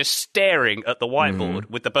Jose is just staring at the whiteboard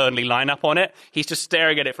with the Burnley lineup on it. He's just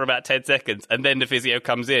staring at it for about 10 seconds, and then the physio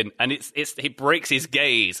comes in, and he breaks his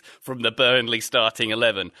gaze from the Burnley starting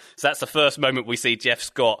 11. So that's the first moment we see Jeff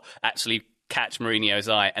Scott actually catch Mourinho's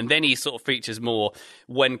eye, and then he sort of features more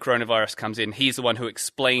when coronavirus comes in. He's the one who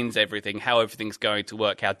explains everything, how everything's going to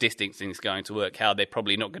work, how distancing is going to work, how they're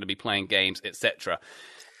probably not going to be playing games, etc.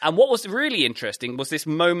 And what was really interesting was this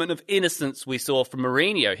moment of innocence we saw from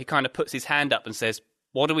Mourinho. He kind of puts his hand up and says,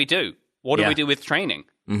 what do we do? What do we do with training?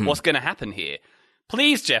 What's going to happen here?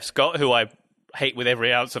 Please, Jeff Scott, who I hate with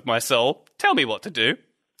every ounce of my soul, tell me what to do.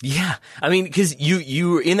 Yeah. I mean, because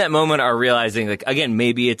you in that moment are realizing, like, again,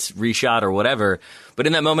 maybe it's reshot or whatever, but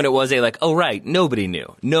in that moment it was oh, right, nobody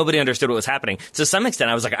knew. Nobody understood what was happening. To some extent,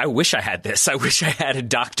 I was like, I wish I had this. I wish I had a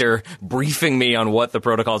doctor briefing me on what the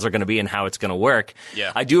protocols are going to be and how it's going to work.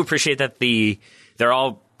 Yeah. I do appreciate that they're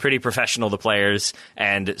all pretty professional, the players,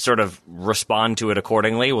 and sort of respond to it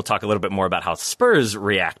accordingly. We'll talk a little bit more about how Spurs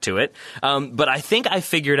react to it. But I think I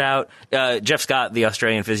figured out, Jeff Scott, the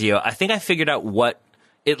Australian physio, I think I figured out what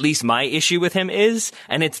at least my issue with him is,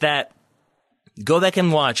 and it's that, go back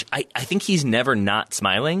and watch, I think he's never not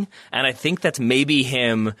smiling, and I think that's maybe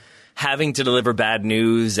him having to deliver bad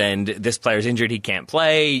news, and this player's injured, he can't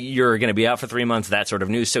play, you're going to be out for 3 months, that sort of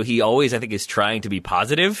news. So he always, I think, is trying to be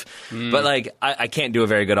positive. But, I can't do a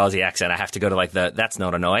very good Aussie accent. I have to go to, that's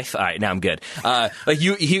not a knife. All right, now I'm good. I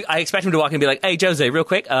expect him to walk in and be like, hey, Jose, real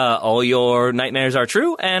quick, all your nightmares are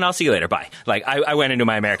true, and I'll see you later. Bye. I went into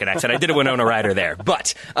my American accent. I did a Winona Ryder there.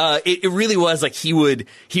 But it really was he would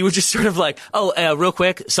just sort of real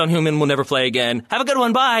quick, Son Heung-min will never play again. Have a good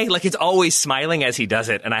one. Bye. It's always smiling as he does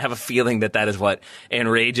it, and I have a feeling that is what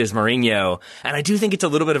enrages Mourinho. And I do think it's a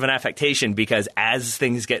little bit of an affectation, because as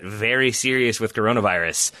things get very serious with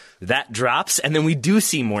coronavirus, that drops, and then we do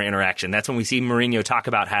see more interaction. That's when we see Mourinho talk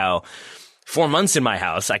about how 4 months in my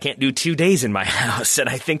house, I can't do 2 days in my house. And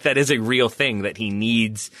I think that is a real thing, that he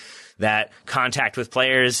needs that contact with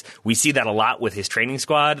players. We see that a lot with his training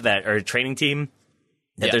squad, or training team.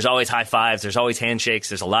 There's always high fives, there's always handshakes,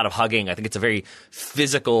 there's a lot of hugging. I think it's a very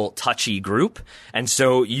physical, touchy group. And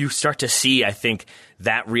so you start to see, I think,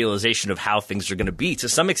 that realization of how things are going to be. To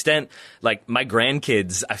some extent, my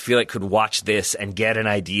grandkids, I feel could watch this and get an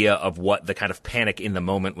idea of what the kind of panic in the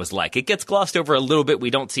moment was like. It gets glossed over a little bit.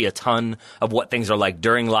 We don't see a ton of what things are like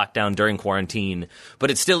during lockdown, during quarantine,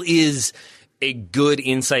 but it still is a good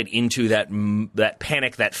insight into that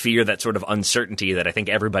panic, that fear, that sort of uncertainty that I think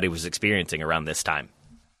everybody was experiencing around this time.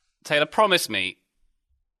 Taylor, promise me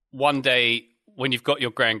one day when you've got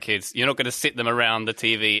your grandkids, you're not going to sit them around the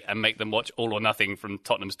TV and make them watch All or Nothing from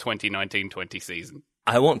Tottenham's 2019-20 season.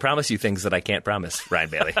 I won't promise you things that I can't promise, Ryan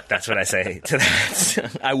Bailey. That's what I say to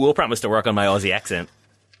that. I will promise to work on my Aussie accent.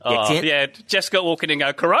 Oh, yeah, Jeff Scott walking in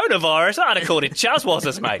and go, coronavirus? I'd have called it Chaz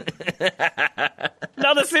Wazzers, mate.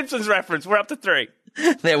 Another Simpsons reference. We're up to 3.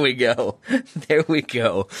 There we go.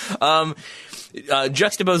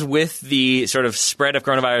 Juxtaposed with the sort of spread of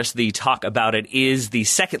coronavirus, the talk about it is the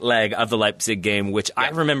second leg of the Leipzig game, which I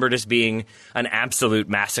remembered as being an absolute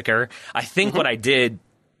massacre. I think what I did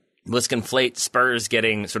was conflate Spurs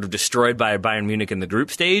getting sort of destroyed by Bayern Munich in the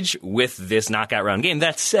group stage with this knockout round game.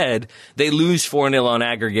 That said, they lose 4-0 on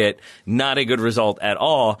aggregate. Not a good result at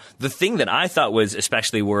all. The thing that I thought was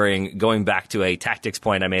especially worrying, going back to a tactics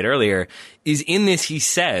point I made earlier, is in this he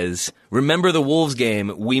says, remember the Wolves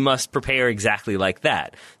game, we must prepare exactly like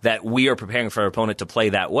that. That we are preparing for our opponent to play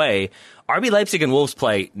that way. RB Leipzig and Wolves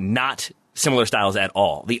play not similar styles at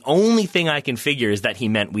all. The only thing I can figure is that he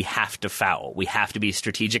meant we have to foul. We have to be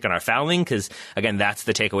strategic in our fouling, because, again, that's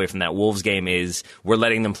the takeaway from that Wolves game is we're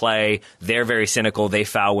letting them play. They're very cynical. They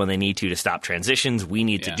foul when they need to stop transitions. We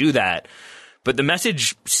need to do that. But the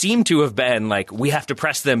message seemed to have been we have to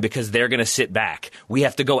press them because they're going to sit back. We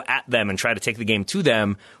have to go at them and try to take the game to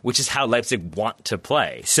them, which is how Leipzig want to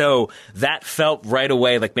play. So that felt right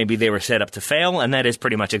away like maybe they were set up to fail, and that is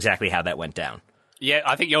pretty much exactly how that went down. Yeah,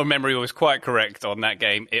 I think your memory was quite correct on that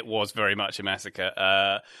game. It was very much a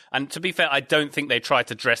massacre. And to be fair, I don't think they tried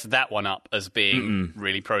to dress that one up as being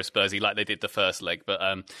really pro-Spursy like they did the first leg. But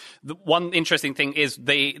the one interesting thing is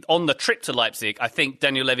on the trip to Leipzig, I think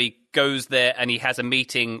Daniel Levy goes there and he has a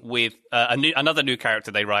meeting with another new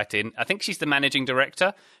character they write in. I think she's the managing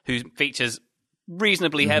director who features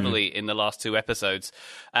reasonably heavily in the last 2 episodes,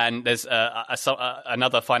 and there's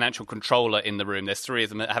another financial controller in the room. There's 3 of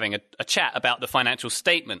them having a chat about the financial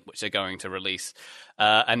statement which they're going to release,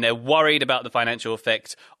 and they're worried about the financial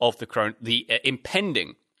effect of the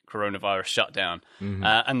impending coronavirus shutdown.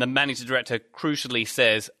 And the managing director crucially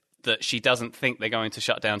says that she doesn't think they're going to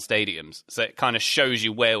shut down stadiums, so it kind of shows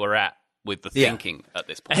you where we're at with the thinking at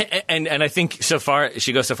this point. And I think so far,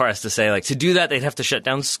 she goes so far as to say, like, to do that, they'd have to shut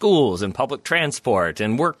down schools and public transport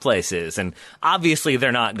and workplaces. And obviously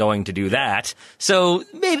they're not going to do that. So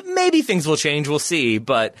maybe things will change. We'll see.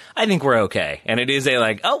 But I think we're okay. And it is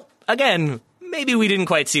again, maybe we didn't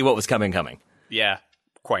quite see what was coming. Yeah.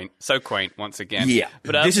 Quaint. So quaint once again. Yeah.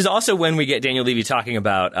 But this is also when we get Daniel Levy talking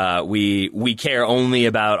about we care only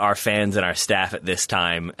about our fans and our staff at this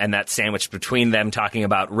time, and that's sandwiched between them talking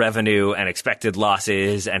about revenue and expected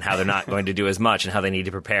losses and how they're not going to do as much and how they need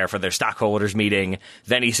to prepare for their stockholders meeting.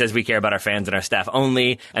 Then he says we care about our fans and our staff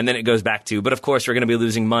only, and then it goes back to, but of course we're going to be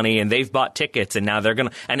losing money, and they've bought tickets, and now they're going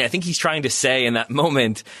to, and I think he's trying to say in that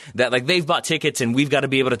moment that, like, they've bought tickets and we've got to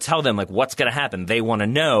be able to tell them, like, what's going to happen. They want to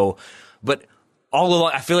know, but all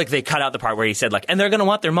along, I feel like they cut out the part where he said, like, and they're going to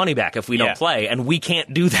want their money back if we don't play, and we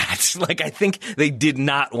can't do that. Like, I think they did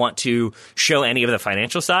not want to show any of the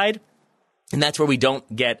financial side, and that's where we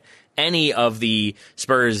don't get any of the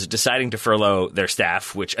Spurs deciding to furlough their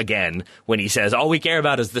staff, which, again, when he says, all we care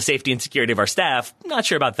about is the safety and security of our staff, not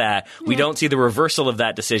sure about that. Yeah. We don't see the reversal of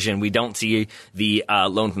that decision. We don't see the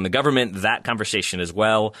loan from the government, that conversation as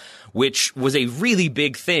well, which was a really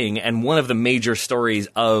big thing. And one of the major stories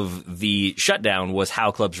of the shutdown was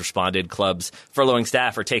how clubs responded. Clubs furloughing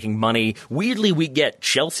staff or taking money. Weirdly, we get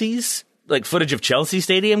Chelsea's footage of Chelsea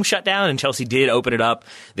Stadium shut down, and Chelsea did open it up.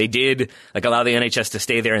 They did allow the NHS to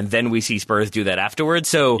stay there, and then we see Spurs do that afterwards.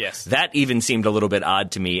 So that even seemed a little bit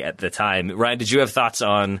odd to me at the time. Ryan, did you have thoughts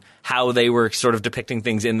on how they were sort of depicting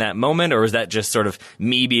things in that moment, or was that just sort of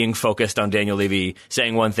me being focused on Daniel Levy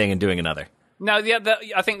saying one thing and doing another? No,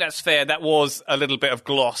 I think that's fair. That was a little bit of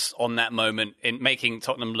gloss on that moment in making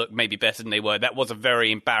Tottenham look maybe better than they were. That was a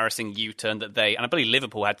very embarrassing U-turn that and I believe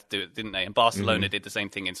Liverpool had to do it, didn't they? And Barcelona did the same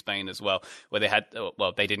thing in Spain as well, where they had,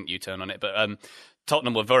 they didn't U-turn on it, but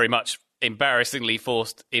Tottenham were very much embarrassingly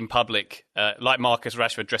forced in public, like Marcus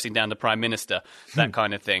Rashford dressing down the Prime Minister, that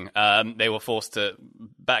kind of thing. They were forced to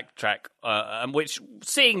backtrack, which,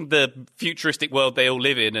 seeing the futuristic world they all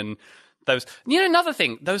live in, and those, another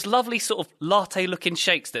thing, those lovely sort of latte-looking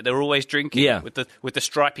shakes that they're always drinking with the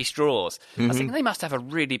stripy straws. I think they must have a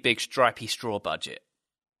really big stripy straw budget.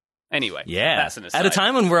 Anyway, that's an aside. At a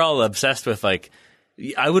time when we're all obsessed with,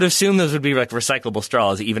 I would assume those would be recyclable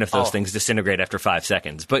straws, even if those things disintegrate after 5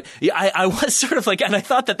 seconds. But I was sort of and I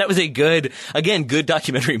thought that was a good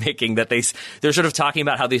documentary making, that they're sort of talking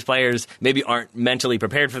about how these players maybe aren't mentally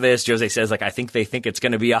prepared for this. Jose says, I think they think it's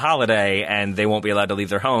going to be a holiday and they won't be allowed to leave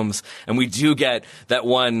their homes. And we do get that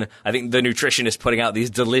one, I think the nutritionist putting out these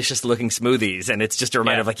delicious looking smoothies. And it's just a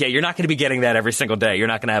reminder of you're not going to be getting that every single day. You're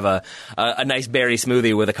not going to have a nice berry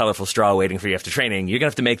smoothie with a colorful straw waiting for you after training. You're going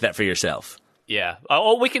to have to make that for yourself. Yeah.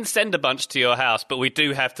 Or we can send a bunch to your house, but we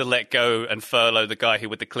do have to let go and furlough the guy who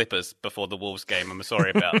with the Clippers before the Wolves game. I'm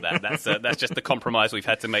sorry about that. That's just the compromise we've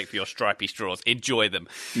had to make for your stripy straws. Enjoy them.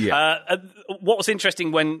 Yeah. What was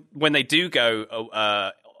interesting when they do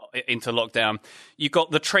go into lockdown, you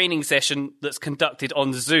got the training session that's conducted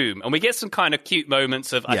on Zoom, and we get some kind of cute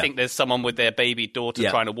moments of I think there's someone with their baby daughter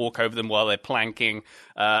trying to walk over them while they're planking,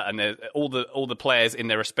 and there's all the players in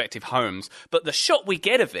their respective homes. But the shot we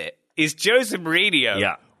get of it is Jose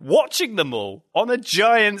Mourinho watching them all on a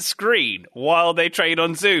giant screen while they train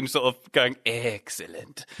on Zoom, sort of going,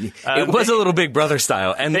 excellent. It was a little Big Brother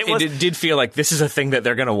style, and it did feel like this is a thing that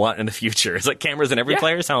they're going to want in the future. It's cameras in every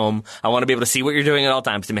player's home. I want to be able to see what you're doing at all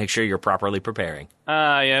times to make sure you're properly preparing.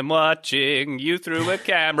 I am watching you through a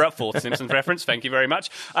camera. Fourth Simpsons reference, thank you very much.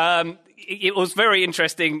 It was very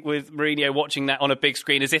interesting with Mourinho watching that on a big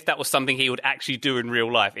screen, as if that was something he would actually do in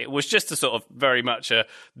real life. It was just a sort of very much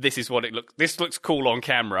this is what it looks. This looks cool on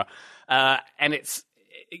camera, and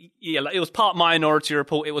it was part Minority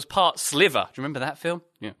Report. It was part Sliver. Do you remember that film?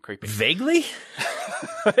 Yeah, creepy. Vaguely.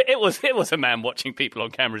 It was a man watching people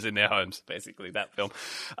on cameras in their homes, basically, that film.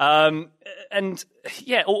 And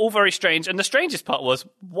yeah, all very strange. And the strangest part was,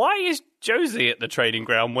 why is Josie at the training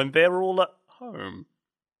ground when they're all at home?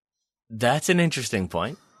 That's an interesting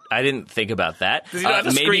point. I didn't think about that. Because you don't have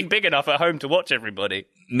a screen big enough at home to watch everybody.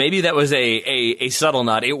 Maybe that was a subtle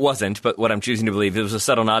nod. It wasn't, but what I'm choosing to believe, it was a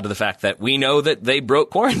subtle nod to the fact that we know that they broke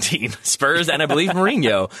quarantine, Spurs and I believe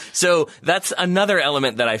Mourinho. So that's another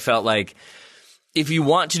element that I felt like if you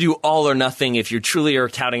want to do all or nothing, if you truly are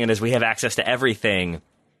touting it as we have access to everything,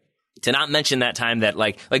 to not mention that time that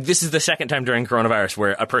like this is the second time during coronavirus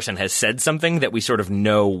where a person has said something that we sort of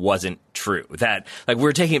know wasn't true. That like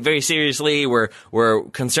we're taking it very seriously. We're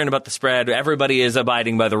concerned about the spread. Everybody is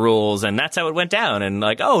abiding by the rules, and that's how it went down. And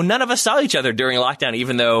like, oh, none of us saw each other during lockdown,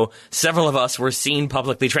 even though several of us were seen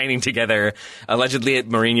publicly training together, allegedly at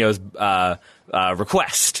Mourinho's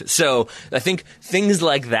request. So I think things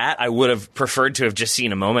like that, I would have preferred to have just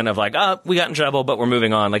seen a moment of like, oh, we got in trouble, but we're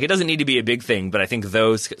moving on. Like, it doesn't need to be a big thing, but I think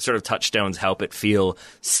those sort of touchstones help it feel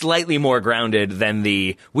slightly more grounded than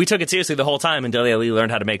we took it seriously the whole time and Dele Alli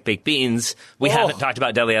learned how to make baked beans. We haven't talked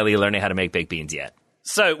about Dele Alli learning how to make baked beans yet.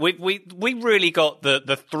 So we really got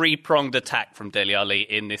the three-pronged attack from Dele Alli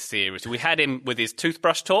in this series. We had him with his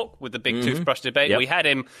toothbrush talk, with the big toothbrush debate. Yep. We had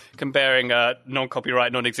him comparing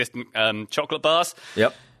non-copyright, non-existent chocolate bars.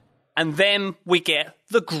 Yep. And then we get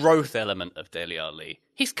the growth element of Dele Alli.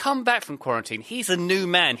 He's come back from quarantine. He's a new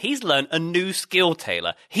man. He's learned a new skill,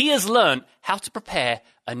 Taylor. He has learned how to prepare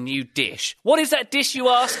a new dish. What is that dish, you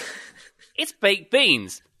ask? It's baked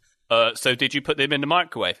beans. So did you put them in the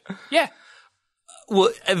microwave? Yeah.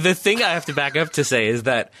 Well, the thing I have to back up to say is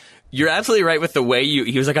that you're absolutely right with the way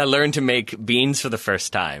he was like, I learned to make beans for the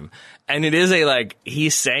first time. And it is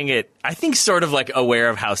he's saying it, I think sort of like aware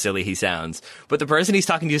of how silly he sounds. But the person he's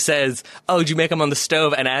talking to says, oh, did you make them on the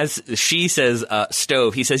stove? And as she says,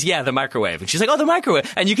 stove, he says, yeah, the microwave. And she's like, oh, the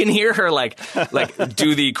microwave. And you can hear her like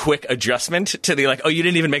do the quick adjustment to the oh, you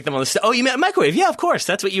didn't even make them on the stove. Oh, you meant microwave. Yeah, of course.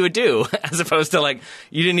 That's what you would do. As opposed to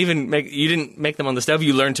you didn't make them on the stove.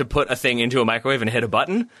 You learned to put a thing into a microwave and hit a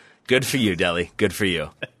button. Good for you, Dele. Good for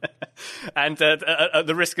you. And at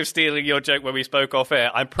the risk of stealing your joke when we spoke off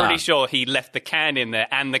air, I'm pretty sure he left the can in there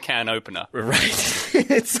and the can opener. Right.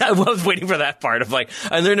 I was waiting for that part of I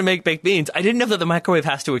learned to make baked beans. I didn't know that the microwave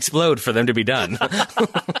has to explode for them to be done.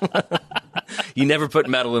 You never put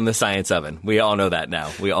metal in the science oven. We all know that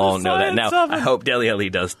now. We all know that now. Oven. I hope Dele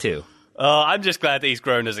Alli does too. I'm just glad that he's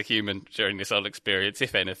grown as a human during this whole experience,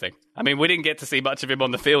 if anything. I mean, we didn't get to see much of him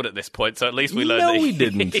on the field at this point, so at least we learned that we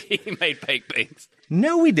didn't. He made baked beans.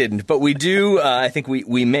 No, we didn't. But we do, I think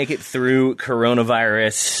we make it through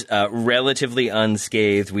coronavirus relatively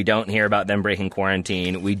unscathed. We don't hear about them breaking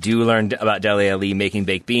quarantine. We do learn about Dele Alli making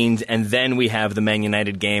baked beans. And then we have the Man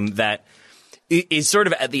United game that is sort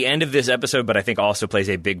of at the end of this episode, but I think also plays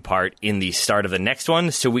a big part in the start of the next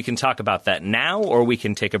one. So we can talk about that now, or we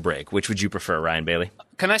can take a break. Which would you prefer, Ryan Bailey?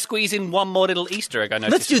 Can I squeeze in one more little Easter egg I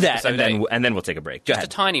noticed? Let's do that, and then we'll take a break. Just a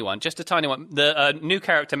tiny one. The new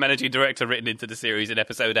character managing director written into the series in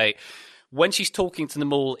episode 8, when she's talking to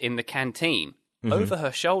them all in the canteen, over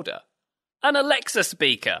her shoulder, an Alexa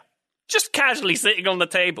speaker, just casually sitting on the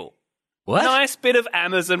table. What? Nice bit of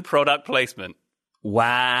Amazon product placement.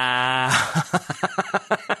 Wow.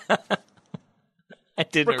 I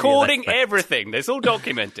didn't recording everything. It's all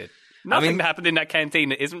documented. Nothing that happened in that canteen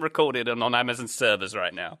that isn't recorded on Amazon servers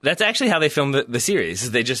right now. That's actually how they filmed the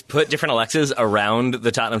series. They just put different Alexas around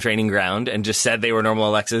the Tottenham training ground and just said they were normal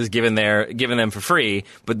Alexas, given them for free,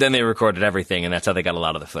 but then they recorded everything, and that's how they got a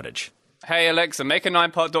lot of the footage. Hey, Alexa, make a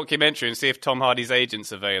 9-part documentary and see if Tom Hardy's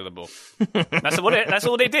agent's available. That's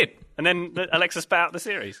all they did. And then Alexa spat out the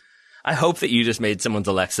series. I hope that you just made someone's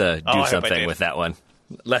Alexa do something with that one.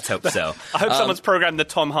 Let's hope so. I hope someone's programmed the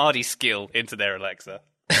Tom Hardy skill into their Alexa.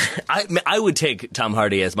 I would take Tom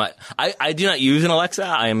Hardy as my... I do not use an Alexa.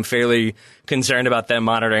 I am fairly concerned about them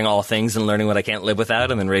monitoring all things and learning what I can't live without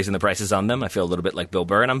and then raising the prices on them. I feel a little bit like Bill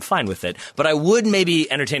Burr, and I'm fine with it. But I would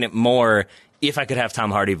maybe entertain it more if I could have Tom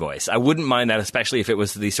Hardy voice. I wouldn't mind that, especially if it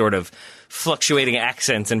was the sort of fluctuating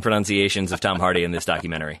accents and pronunciations of Tom Hardy in this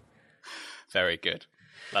documentary. Very good.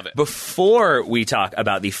 Love it. Before we talk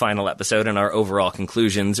about the final episode and our overall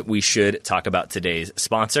conclusions, we should talk about today's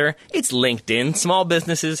sponsor. It's LinkedIn. Small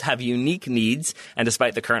businesses have unique needs, and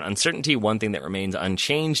despite the current uncertainty, one thing that remains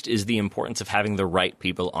unchanged is the importance of having the right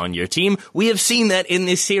people on your team. We have seen that in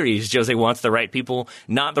this series. Jose wants the right people,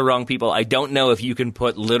 not the wrong people. I don't know if you can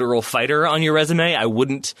put literal fighter on your resume. I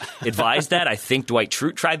wouldn't advise that. I think Dwight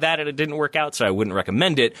Schrute tried that and it didn't work out, so I wouldn't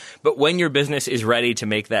recommend it. But when your business is ready to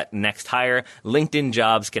make that next hire, LinkedIn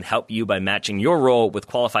Jobs can help you by matching your role with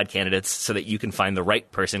qualified candidates so that you can find the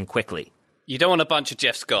right person quickly. You don't want a bunch of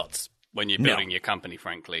Jeff Scotts when you're building your company,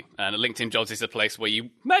 frankly. And LinkedIn Jobs is a place where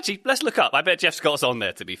actually, let's look up. I bet Jeff Scott's on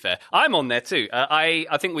there, to be fair. I'm on there too. I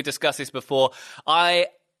think we discussed this before. I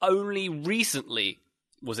only recently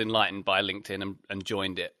was enlightened by LinkedIn and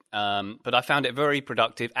joined it. But I found it very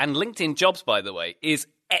productive. And LinkedIn Jobs, by the way, is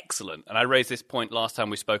excellent. And I raised this point last time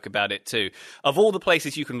we spoke about it too. Of all the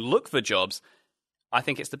places you can look for jobs, I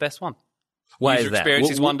think it's the best one. Why User is that? experience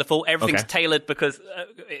is wonderful. Everything's Okay. tailored because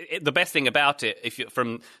the best thing about it, if you're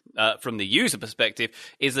from the user perspective,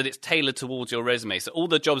 is that it's tailored towards your resume. So all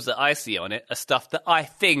the jobs that I see on it are stuff that I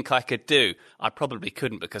think I could do. I probably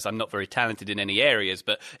couldn't because I'm not very talented in any areas,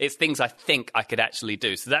 but it's things I think I could actually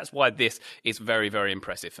do. So that's why this is very, very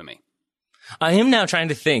impressive for me. I am now trying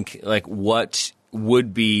to think, like, what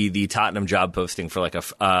would be the Tottenham job posting for, like,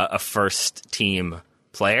 a first team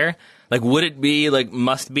player? Like, would it be, like,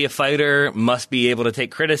 must be a fighter, must be able to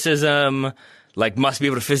take criticism, like, must be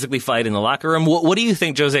able to physically fight in the locker room? What do you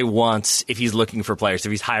think Jose wants if he's looking for players,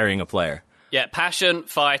 if he's hiring a player? Yeah, passion,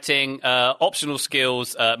 fighting, optional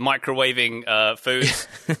skills, microwaving foods.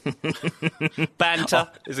 Banter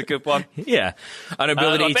is a good one. Yeah. An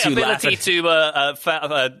ability to laugh at...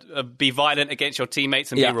 to be violent against your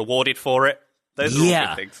teammates and be rewarded for it. Those are all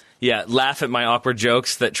good things. Yeah, laugh at my awkward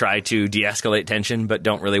jokes that try to de-escalate tension but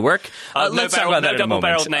don't really work. Let's talk about that in a moment. No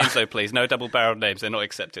double-barreled names, though, please. No double-barreled names. They're not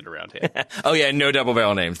accepted around here. Oh, yeah, no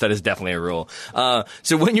double-barrel names. That is definitely a rule.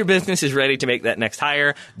 So when your business is ready to make that next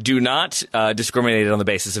hire, do not discriminate on the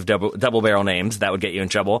basis of double-barrel names. That would get you in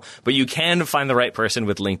trouble. But you can find the right person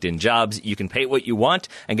with LinkedIn Jobs. You can pay what you want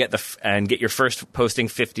and get your first posting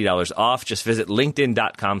 $50 off. Just visit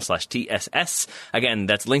linkedin.com/TSS. Again,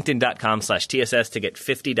 that's linkedin.com/TSS to get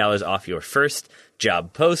 $50 off your first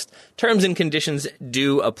job post. Terms and conditions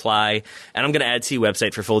do apply. And I'm going to add to your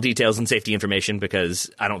website for full details and safety information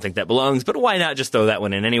because I don't think that belongs, but why not just throw that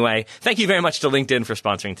one in anyway? Thank you very much to LinkedIn for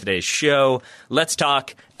sponsoring today's show. Let's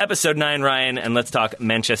talk episode 9, Ryan, and let's talk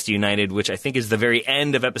Manchester United, which I think is the very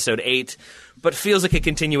end of episode 8, but feels like a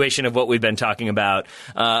continuation of what we've been talking about.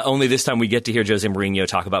 Only this time we get to hear Jose Mourinho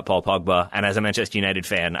talk about Paul Pogba, and as a Manchester United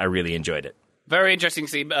fan, I really enjoyed it. Very interesting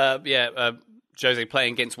to see, Jose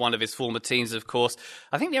playing against one of his former teams, of course.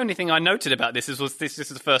 I think the only thing I noted about this is this is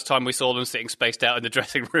the first time we saw them sitting spaced out in the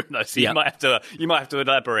dressing room, though. So you might have to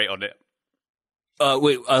elaborate on it.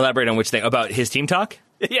 Wait, elaborate on which thing? About his team talk?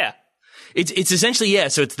 Yeah. It's essentially,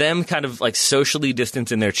 so it's them kind of like socially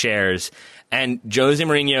distanced in their chairs, and Jose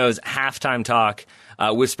Mourinho's halftime talk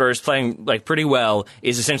with Spurs playing like pretty well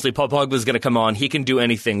is essentially Paul Pogba's going to come on. He can do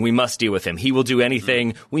anything. We must deal with him. He will do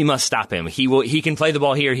anything. We must stop him. He can play the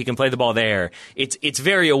ball here. He can play the ball there. It's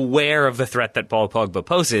very aware of the threat that Paul Pogba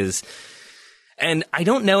poses. And I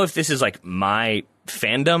don't know if this is like my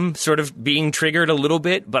fandom sort of being triggered a little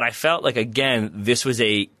bit, but I felt like, again, this was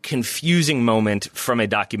a confusing moment from a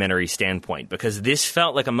documentary standpoint, because this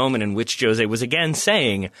felt like a moment in which Jose was again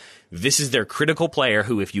saying, this is their critical player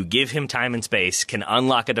who, if you give him time and space, can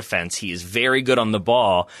unlock a defense. He is very good on the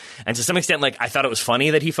ball. And to some extent, like, I thought it was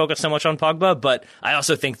funny that he focused so much on Pogba, but I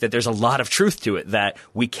also think that there's a lot of truth to it, that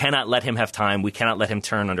we cannot let him have time. We cannot let him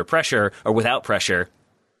turn under pressure or without pressure.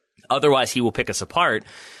 Otherwise, he will pick us apart.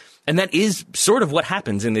 And that is sort of what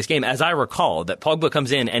happens in this game, as I recall, that Pogba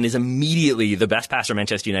comes in and is immediately the best passer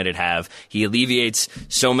Manchester United have. He alleviates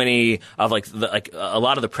so many of a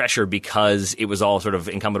lot of the pressure because it was all sort of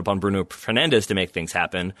incumbent upon Bruno Fernandes to make things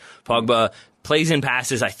happen. Pogba plays in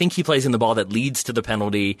passes. I think he plays in the ball that leads to the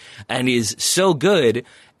penalty and is so good.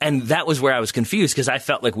 And that was where I was confused, because I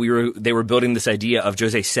felt like they were building this idea of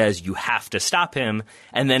Jose says you have to stop him,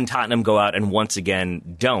 and then Tottenham go out and once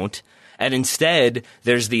again don't. And instead,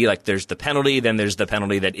 there's the penalty, then there's the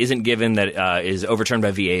penalty that isn't given that is overturned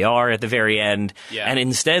by VAR at the very end. Yeah. And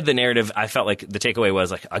instead, the narrative, I felt like the takeaway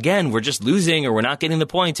was like, again, we're just losing or we're not getting the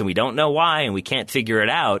points and we don't know why and we can't figure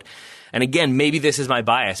it out. And again, maybe this is my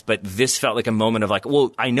bias, but this felt like a moment of like,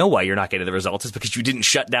 well, I know why you're not getting the results. It's because you didn't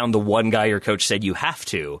shut down the one guy your coach said you have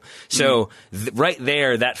to. So right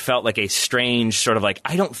there, that felt like a strange sort of like,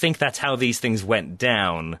 I don't think that's how these things went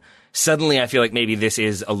down. Suddenly, I feel like maybe this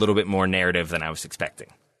is a little bit more narrative than I was expecting.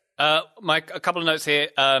 A couple of notes here.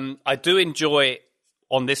 I do enjoy,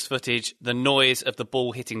 on this footage, the noise of the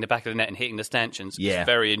ball hitting the back of the net and hitting the stanchions. Yeah. It's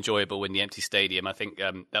very enjoyable in the empty stadium. I think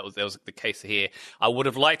that was the case here. I would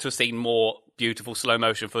have liked to have seen more beautiful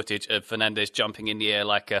slow-motion footage of Fernandes jumping in the air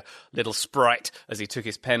like a little sprite as he took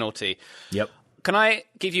his penalty. Yep. Can I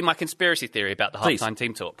give you my conspiracy theory about the halftime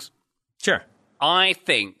team talks? Sure. I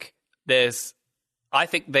think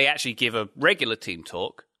they actually give a regular team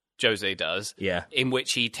talk, Jose does, in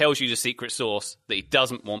which he tells you the secret sauce that he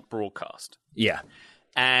doesn't want broadcast. Yeah.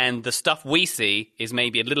 And the stuff we see is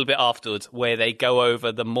maybe a little bit afterwards where they go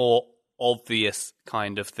over the more obvious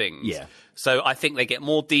kind of things. Yeah. So I think they get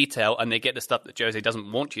more detail and they get the stuff that Jose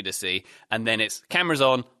doesn't want you to see. And then it's cameras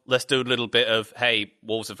on. Let's do a little bit of, hey,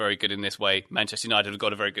 Wolves are very good in this way. Manchester United have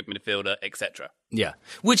got a very good midfielder, etc. Yeah.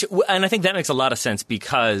 And I think that makes a lot of sense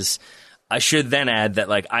because I should then add that,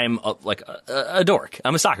 like, I'm a dork.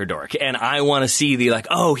 I'm a soccer dork. And I want to see the, like,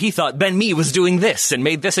 oh, he thought Ben Mee was doing this and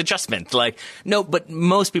made this adjustment. Like, no, but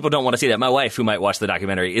most people don't want to see that. My wife, who might watch the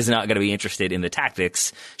documentary, is not going to be interested in the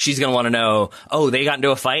tactics. She's going to want to know, oh, they got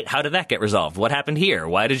into a fight? How did that get resolved? What happened here?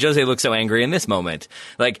 Why did Jose look so angry in this moment?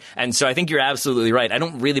 Like, and so I think you're absolutely right. I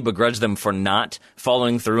don't really begrudge them for not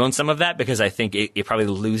following through on some of that because I think it probably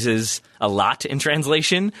loses a lot in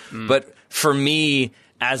translation. But for me,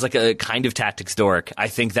 as like a kind of tactics dork, I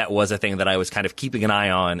think that was a thing that I was kind of keeping an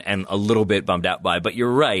eye on and a little bit bummed out by. But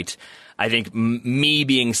you're right. I think me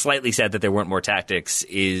being slightly sad that there weren't more tactics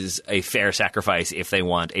is a fair sacrifice if they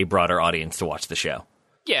want a broader audience to watch the show.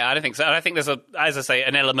 Yeah, I don't think so. I think there's, as I say,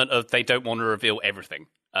 an element of they don't want to reveal everything,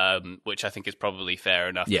 which I think is probably fair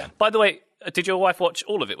enough. Yeah. By the way, did your wife watch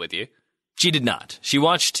all of it with you? She did not. She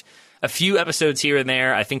watched a few episodes here and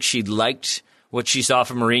there. I think she liked what she saw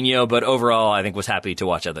from Mourinho, but overall, I think was happy to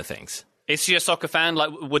watch other things. Is she a soccer fan?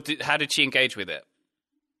 Like, how did she engage with it?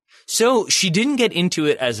 So she didn't get into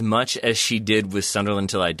it as much as she did with Sunderland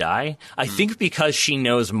Till I Die. I think because she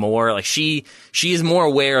knows more, like she is more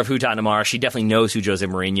aware of who Tottenham are. She definitely knows who Jose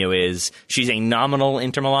Mourinho is. She's a nominal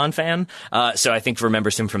Inter Milan fan, so I think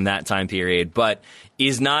remembers him from that time period, but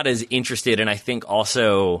is not as interested. And I think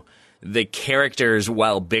also the characters,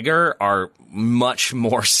 while bigger, are much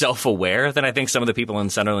more self-aware than I think some of the people in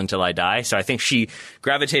Sunderland Till I Die. So I think she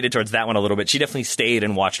gravitated towards that one a little bit. She definitely stayed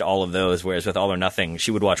and watched all of those, whereas with All or Nothing, she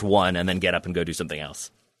would watch one and then get up and go do something else.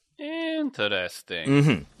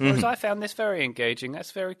 Interesting. Whereas I found this very engaging.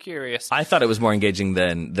 That's very curious. I thought it was more engaging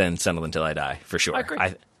than Sunderland Till I Die, for sure. I agree.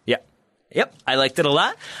 Yep, I liked it a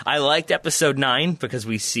lot. I liked episode 9 because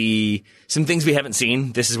we see some things we haven't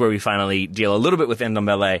seen. This is where we finally deal a little bit with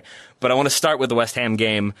Ndombele. But I want to start with the West Ham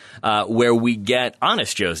game where we get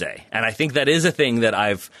honest Jose. And I think that is a thing that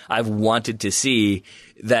I've wanted to see,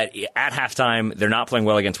 that at halftime they're not playing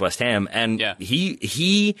well against West Ham. And I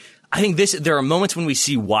think there are moments when we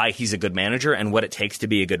see why he's a good manager and what it takes to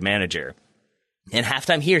be a good manager. And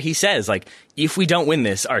halftime here, he says, like, if we don't win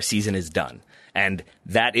this, our season is done. And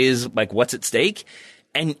that is, like, what's at stake.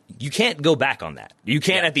 And you can't go back on that. You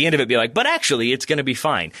can't at the end of it be like, but actually, it's going to be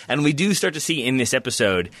fine. And we do start to see in this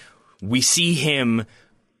episode, we see him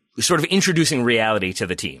sort of introducing reality to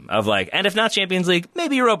the team of like, and if not Champions League,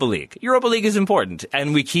 maybe Europa League. Europa League is important.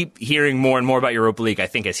 And we keep hearing more and more about Europa League, I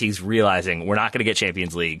think, as he's realizing we're not going to get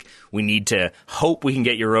Champions League. We need to hope we can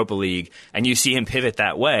get Europa League. And you see him pivot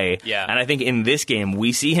that way. Yeah. And I think in this game,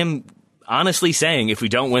 we see him honestly saying, if we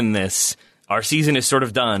don't win this, our season is sort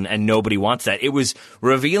of done, and nobody wants that. It was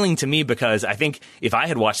revealing to me because I think if I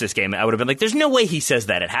had watched this game, I would have been like, there's no way he says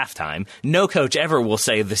that at halftime. No coach ever will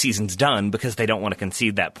say the season's done because they don't want to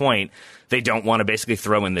concede that point. They don't want to basically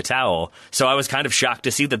throw in the towel. So I was kind of shocked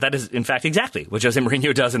to see that is, in fact, exactly what Jose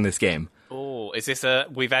Mourinho does in this game. Oh, is this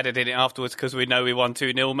we've added in it afterwards because we know we won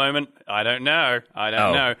 2-0 moment? I don't know.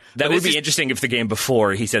 That would be interesting if the game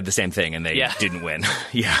before he said the same thing and they didn't win.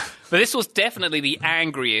 Yeah. But this was definitely the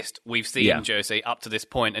angriest we've seen Jose up to this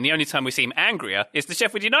point. And the only time we see him angrier is the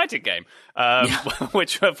Sheffield United game,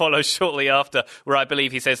 which follows shortly after, where I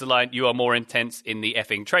believe he says the line, you are more intense in the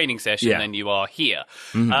effing training session than you are here.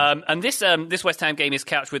 Mm-hmm. And this West Ham game is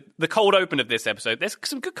couched with the cold open of this episode. There's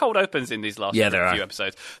some good cold opens in these last few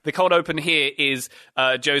episodes. The cold open here is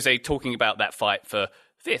Jose talking about that fight for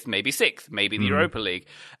 5th, maybe 6th, maybe the Europa League.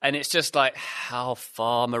 And it's just like how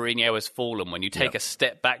far Mourinho has fallen when you take a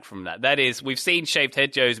step back from that. That is, we've seen shaved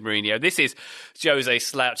head Jose Mourinho. This is Jose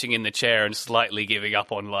slouching in the chair and slightly giving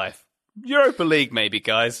up on life. Europa League, maybe,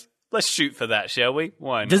 guys. Let's shoot for that, shall we?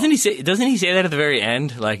 Why not? Doesn't he say that at the very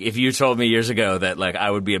end? Like, if you told me years ago that, like, I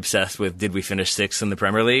would be obsessed with did we finish 6th in the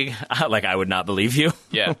Premier League, like, I would not believe you.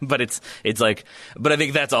 Yeah. But it's like, but I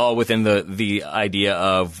think that's all within the idea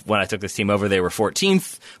of when I took this team over, they were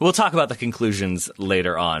 14th. We'll talk about the conclusions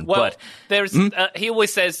later on. Well, but there's he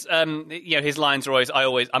always says, his lines are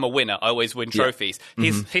always, I'm a winner. I always win trophies.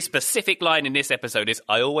 Yeah. His specific line in this episode is,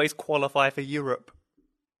 I always qualify for Europe.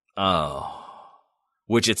 Oh.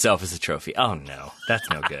 Which itself is a trophy. Oh, no. That's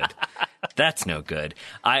no good. That's no good.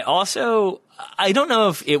 I don't know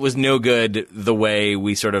if it was no good the way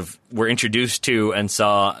we sort of were introduced to and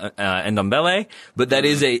saw Ndombele, but that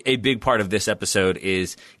is a big part of this episode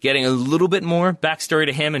is getting a little bit more backstory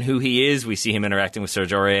to him and who he is. We see him interacting with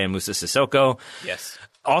Sergio Aurier and Moussa Sissoko. Yes.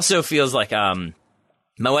 Also feels like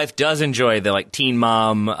My wife does enjoy the like Teen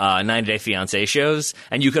Mom, 90 Day Fiancé shows,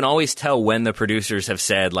 and you can always tell when the producers have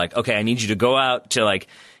said like, okay, I need you to go out to like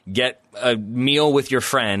get a meal with your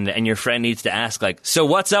friend, and your friend needs to ask like, so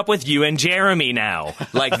what's up with you and Jeremy now?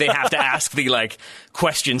 Like they have to ask the like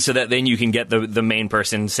question so that then you can get the main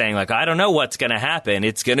person saying like, I don't know what's going to happen.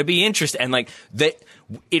 It's going to be interesting. And like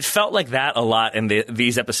it felt like that a lot in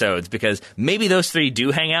these episodes, because maybe those three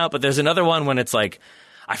do hang out, but there's another one when it's like,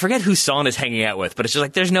 I forget who Son is hanging out with, but it's just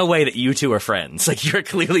like, there's no way that you two are friends. Like, you're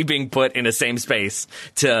clearly being put in a same space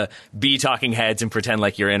to be talking heads and pretend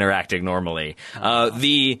like you're interacting normally.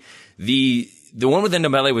 The one with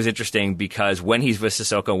Ndombele was interesting because when he's with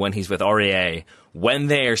Sissoko, when he's with Aurier, when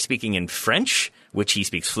they are speaking in French, which he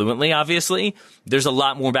speaks fluently, obviously, there's a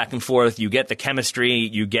lot more back and forth. You get the chemistry,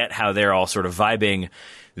 you get how they're all sort of vibing.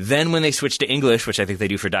 Then when they switch to English, which I think they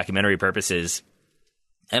do for documentary purposes,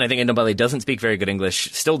 and I think Ndombele doesn't speak very good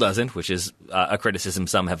English, still doesn't, which is a criticism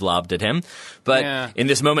some have lobbed at him. But in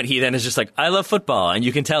this moment, he then is just like, I love football. And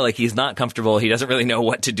you can tell like he's not comfortable. He doesn't really know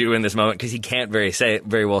what to do in this moment because he can't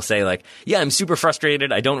very well say like, yeah, I'm super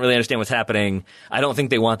frustrated. I don't really understand what's happening. I don't think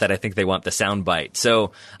they want that. I think they want the sound bite.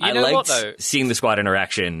 So I liked seeing the squad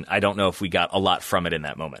interaction. I don't know if we got a lot from it in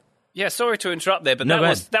that moment. Yeah, sorry to interrupt there, but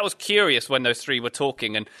that was curious when those three were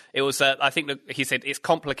talking, and it was, I think that he said, it's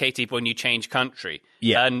complicated when you change country.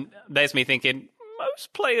 Yeah. And there's me thinking,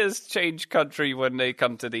 most players change country when they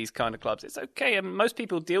come to these kind of clubs. It's okay, and most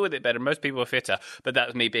people deal with it better, most people are fitter, but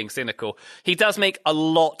that's me being cynical. He does make a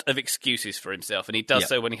lot of excuses for himself, and he does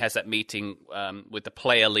so when he has that meeting with the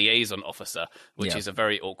player liaison officer, which is a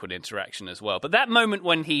very awkward interaction as well. But that moment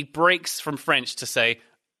when he breaks from French to say,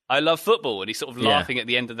 I love football, and he's sort of laughing at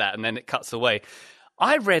the end of that, and then it cuts away.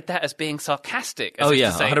 I read that as being sarcastic, as to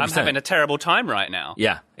say, 100%. I'm having a terrible time right now.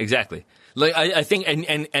 Yeah, exactly. Like I think,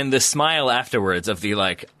 and the smile afterwards of the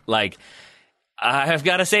like I've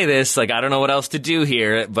got to say this, like, I don't know what else to do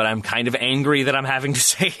here, but I'm kind of angry that I'm having to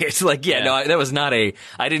say it. Like, no, that was not I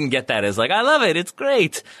didn't get that as like, I love it, it's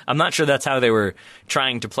great. I'm not sure that's how they were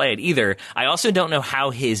trying to play it either. I also don't know how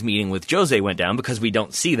his meeting with Jose went down because we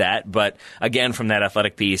don't see that, but again, from that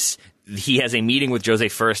Athletic piece, he has a meeting with Jose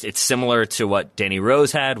first. It's similar to what Danny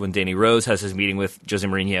Rose had when Danny Rose has his meeting with Jose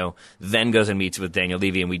Mourinho, then goes and meets with Daniel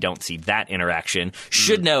Levy, and we don't see that interaction.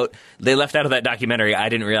 Should note, they left out of that documentary, I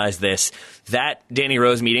didn't realize this, that Danny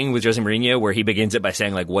Rose meeting with Jose Mourinho, where he begins it by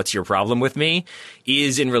saying, like, what's your problem with me,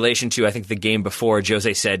 is in relation to, I think, the game before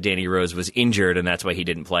Jose said Danny Rose was injured, and that's why he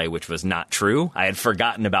didn't play, which was not true. I had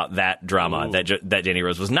forgotten about that drama, that Danny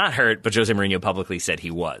Rose was not hurt, but Jose Mourinho publicly said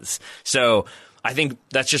he was. So I think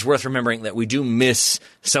that's just worth remembering that we do miss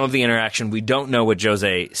some of the interaction. We don't know what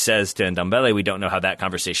Jose says to Ndombele. We don't know how that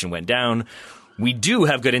conversation went down. We do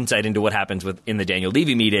have good insight into what happens in the Daniel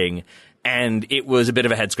Levy meeting, and it was a bit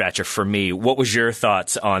of a head scratcher for me. What was your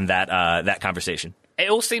thoughts on that conversation? It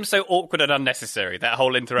all seems so awkward and unnecessary, that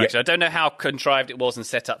whole interaction. I don't know how contrived it was and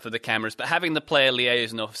set up for the cameras, but having the player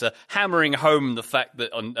liaison officer hammering home the fact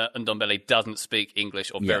that Ndombele doesn't speak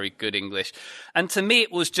English or very good English. And to me,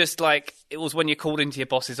 it was just like, it was when you're called into your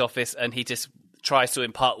boss's office and he just tries to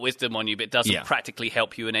impart wisdom on you, but doesn't practically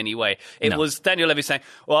help you in any way. It was Daniel Levy saying,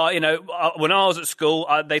 well, when I was at school,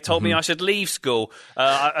 they told me I should leave school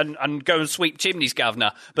and go and sweep chimneys,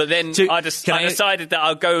 governor. But then I decided that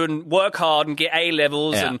I'll go and work hard and get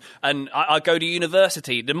A-levels and I'll go to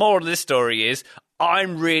university. The moral of this story is,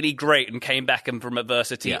 I'm really great and came back from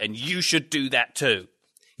adversity, and you should do that too.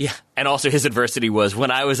 Yeah, and also his adversity was when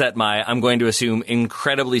I was at my, I'm going to assume,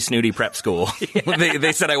 incredibly snooty prep school.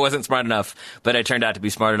 They said I wasn't smart enough, but I turned out to be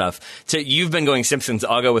smart enough. You've been going Simpsons.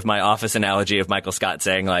 I'll go with my office analogy of Michael Scott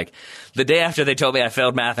saying, like, the day after they told me I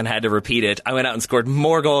failed math and had to repeat it, I went out and scored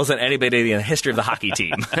more goals than anybody in the history of the hockey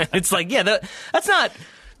team. It's like, that's not...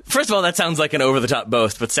 First of all, that sounds like an over-the-top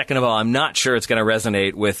boast, but second of all, I'm not sure it's going to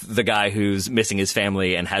resonate with the guy who's missing his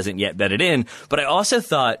family and hasn't yet bedded in. But I also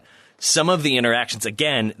thought some of the interactions,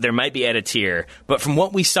 again, there might be edits here, but from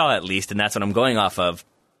what we saw at least, and that's what I'm going off of,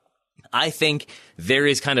 I think there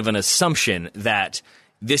is kind of an assumption that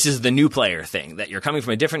this is the new player thing, that you're coming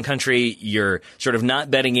from a different country, you're sort of not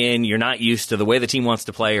betting in, you're not used to the way the team wants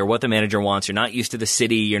to play or what the manager wants, you're not used to the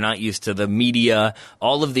city, you're not used to the media,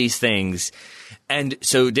 all of these things. And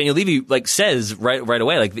so Daniel Levy says right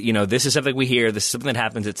away, this is something we hear, this is something that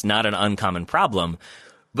happens, it's not an uncommon problem.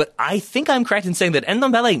 But I think I'm correct in saying that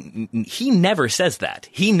Ndombele, he never says that.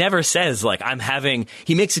 He never says,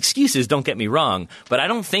 he makes excuses, don't get me wrong, but I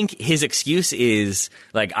don't think his excuse is,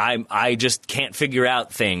 I just can't figure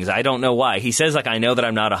out things. I don't know why. He says, I know that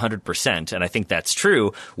I'm not 100%, and I think that's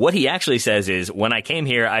true. What he actually says is, when I came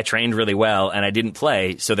here, I trained really well, and I didn't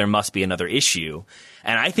play, so there must be another issue.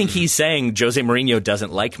 And I think he's saying Jose Mourinho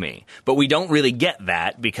doesn't like me. But we don't really get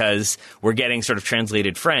that because we're getting sort of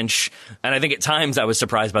translated French. And I think at times I was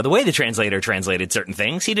surprised by the way the translator translated certain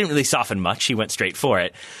things. He didn't really soften much. He went straight for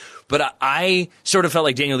it. But I sort of felt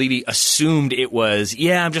like Daniel Levy assumed it was,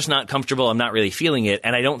 I'm just not comfortable. I'm not really feeling it.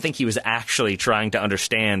 And I don't think he was actually trying to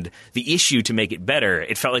understand the issue to make it better.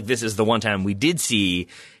 It felt like this is the one time we did see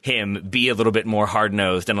him be a little bit more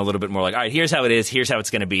hard-nosed and a little bit more like, all right, here's how it is. Here's how it's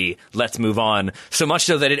going to be. Let's move on. So much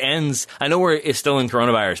so that it ends, I know we're still in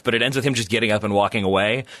coronavirus, but it ends with him just getting up and walking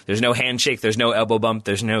away. There's no handshake. There's no elbow bump.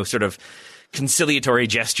 There's no sort of conciliatory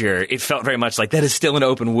gesture. It felt very much like that is still an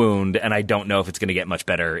open wound, and I don't know if it's going to get much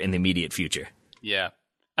better in the immediate future. Yeah.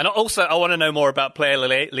 And also, I want to know more about player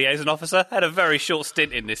liaison officer. Had a very short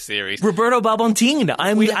stint in this series. Roberto Balbontin.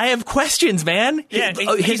 I have questions, man. Yeah,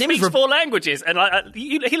 he speaks 4 languages, and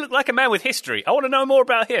he looked like a man with history. I want to know more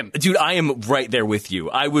about him. Dude, I am right there with you.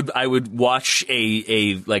 I would watch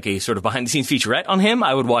a sort of behind the scenes featurette on him.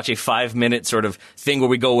 I would watch a 5-minute sort of thing where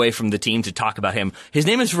we go away from the team to talk about him. His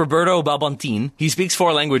name is Roberto Balbontin. He speaks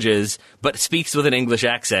 4 languages, but speaks with an English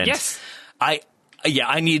accent. Yes.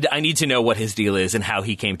 I need to know what his deal is and how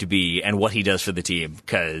he came to be and what he does for the team,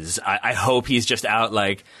 because I hope he's just out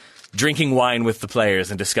like drinking wine with the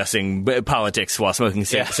players and discussing politics while smoking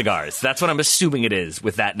cigars. That's what I'm assuming it is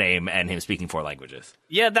with that name and him speaking 4 languages.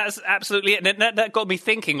 Yeah, that's absolutely it. And that got me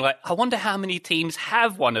thinking, like, I wonder how many teams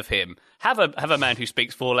have one of him. Have a man who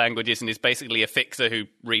speaks 4 languages and is basically a fixer who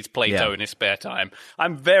reads Plato in his spare time.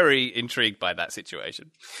 I'm very intrigued by that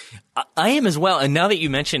situation. I am as well. And now that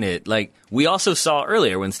you mention it, like, we also saw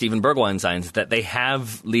earlier when Steven Bergwijn signs that they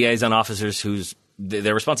have liaison officers whose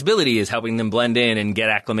their responsibility is helping them blend in and get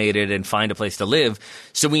acclimated and find a place to live.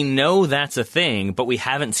 So we know that's a thing, but we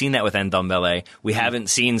haven't seen that with Ndombele. We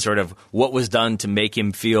haven't seen sort of what was done to make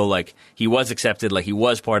him feel like he was accepted, like he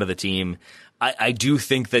was part of the team. I do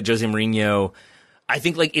think that Jose Mourinho, I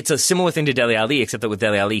think like it's a similar thing to Dele Alli, except that with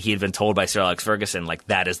Dele Alli, he had been told by Sir Alex Ferguson, like,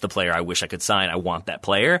 that is the player I wish I could sign. I want that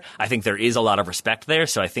player. I think there is a lot of respect there.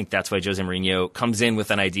 So I think that's why Jose Mourinho comes in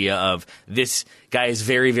with an idea of this guy is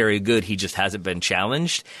very, very good. He just hasn't been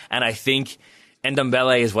challenged. And I think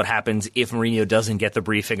Ndombele is what happens if Mourinho doesn't get the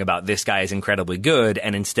briefing about this guy is incredibly good,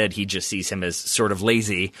 and instead he just sees him as sort of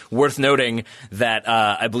lazy. Worth noting that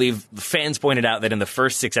I believe fans pointed out that in the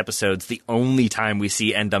first 6 episodes, the only time we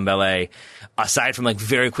see Ndombele, aside from like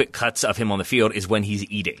very quick cuts of him on the field, is when he's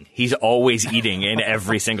eating. He's always eating in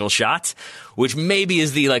every single shot, which maybe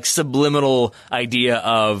is the like subliminal idea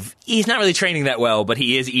of he's not really training that well, but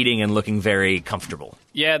he is eating and looking very comfortable.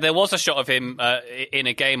 Yeah, there was a shot of him in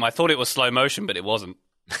a game. I thought it was slow motion, but it wasn't.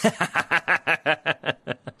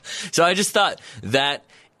 So I just thought that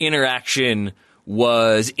interaction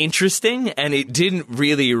was interesting, and it didn't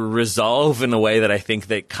really resolve in the way that I think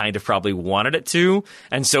they kind of probably wanted it to.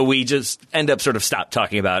 And so we just end up sort of stop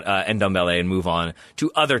talking about Ndombele and move on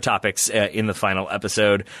to other topics in the final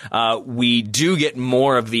episode. We do get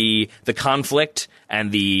more of the conflict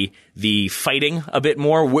and the fighting a bit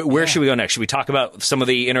more. Where should we go next? Should we talk about some of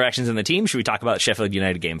the interactions in the team? Should we talk about the Sheffield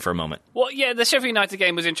United game for a moment? Well, yeah, the Sheffield United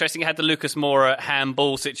game was interesting. It had the Lucas Moura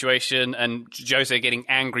handball situation and Jose getting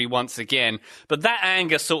angry once again. But that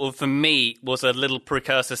anger sort of, for me, was a little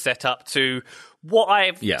precursor set up to what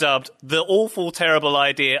I've dubbed the awful, terrible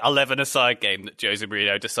idea 11-a-side game that Jose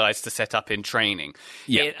Mourinho decides to set up in training.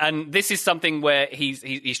 Yeah. And this is something where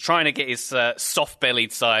he's trying to get his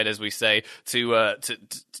soft-bellied side, as we say, to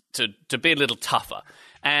be a little tougher.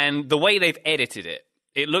 And the way they've edited it,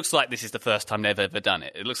 it looks like this is the first time they've ever done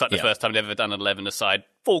it. It looks like the first time they've ever done an 11-a-side,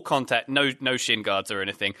 full contact, no shin guards or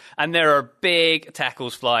anything. And there are big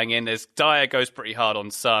tackles flying in. There's Dyer goes pretty hard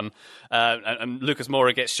on Son. And Lucas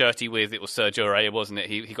Moura gets shirty with, it was Sergio Raya, wasn't it?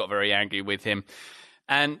 He got very angry with him.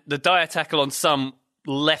 And the Dyer tackle on Son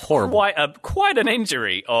left quite an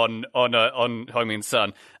injury on Heung-min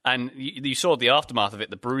Son. And you saw the aftermath of it,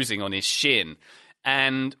 the bruising on his shin.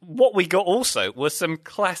 And what we got also was some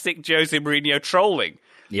classic Jose Mourinho trolling.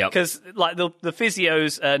 Yeah, because like the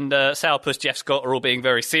physios and Sourpuss Jeff Scott are all being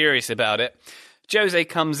very serious about it. Jose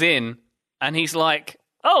comes in and he's like,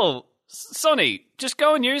 "Oh, Sonny, just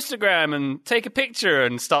go on your Instagram and take a picture,"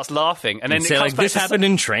 and starts laughing. And then it comes like, this happened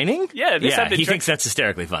in training? Yeah, he thinks that's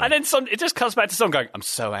hysterically funny. And then it just comes back to Son going, I'm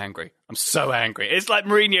so angry. It's like,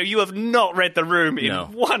 Mourinho, you have not read the room in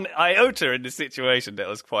one iota in this situation. That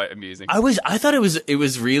was quite amusing. I thought it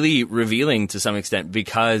was really revealing to some extent,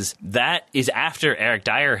 because that is after Eric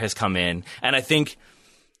Dyer has come in. And I think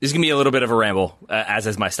This is going to be a little bit of a ramble, as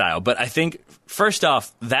is my style. But I think, first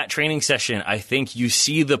off, that training session, I think you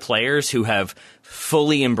see the players who have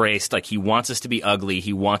fully embraced, like, he wants us to be ugly,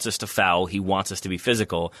 he wants us to foul, he wants us to be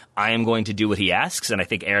physical. I am going to do what he asks, and I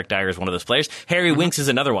think Eric Dyer is one of those players. Harry Winks is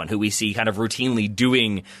another one who we see kind of routinely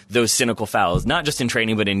doing those cynical fouls, not just in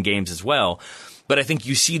training, but in games as well. But I think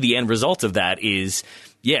you see the end result of that is...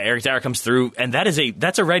 Yeah, Eric Dyer comes through, and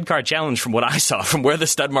that's a red card challenge from what I saw, from where the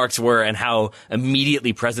stud marks were and how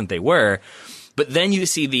immediately present they were. But then you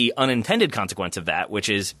see the unintended consequence of that, which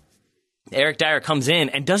is Eric Dyer comes in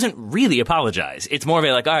and doesn't really apologize. It's more of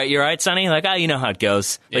a like, all right, you're all right, Sonny? Like, you know how it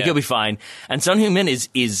goes. Like, you'll be fine. And Son Heung-min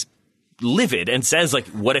is livid and says, like,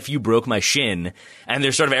 what if you broke my shin? And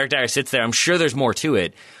there's sort of Eric Dyer sits there. I'm sure there's more to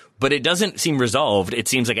it. But it doesn't seem resolved. It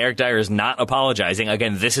seems like Eric Dyer is not apologizing.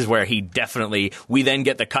 Again, this is where we then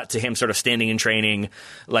get the cut to him sort of standing in training,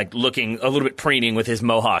 like looking a little bit preening with his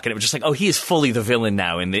mohawk. And it was just like, oh, he is fully the villain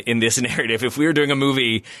now in this narrative. If we were doing a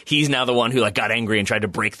movie, he's now the one who like got angry and tried to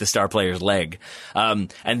break the star player's leg.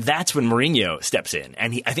 And that's when Mourinho steps in.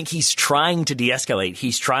 And I think he's trying to de-escalate.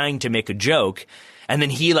 He's trying to make a joke. And then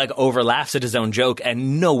he like overlaughs at his own joke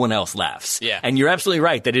and no one else laughs. Yeah. And you're absolutely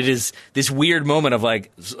right that it is this weird moment of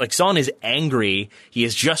like Son is angry. He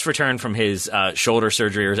has just returned from his shoulder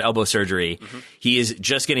surgery or his elbow surgery. Mm-hmm. He is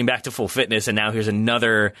just getting back to full fitness. And now here's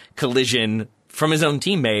another collision from his own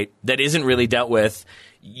teammate that isn't really dealt with.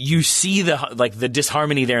 You see the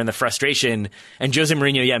disharmony there and the frustration. And Jose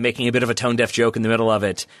Mourinho, making a bit of a tone-deaf joke in the middle of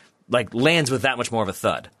it, like lands with that much more of a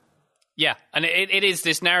thud. Yeah, and it is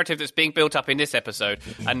this narrative that's being built up in this episode,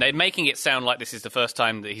 and they're making it sound like this is the first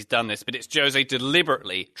time that he's done this, but it's Jose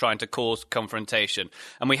deliberately trying to cause confrontation.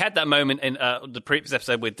 And we had that moment in the previous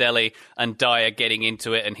episode with Dele and Dyer getting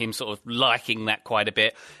into it and him sort of liking that quite a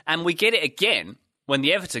bit. And we get it again when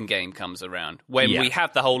the Everton game comes around, when we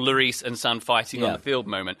have the whole Lloris and Son fighting on the field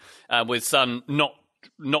moment, with Son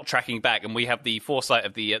not tracking back, and we have the foresight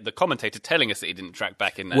of the commentator telling us that he didn't track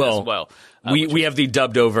back in that as well. We have the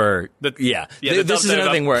dubbed over. This is another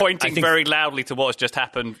thing where pointing very loudly to what has just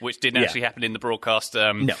happened, which didn't actually happen in the broadcast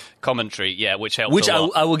commentary. Yeah, which helps. Which a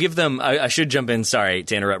lot. I will give them. I should jump in. Sorry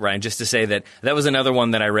to interrupt, Ryan. Just to say that was another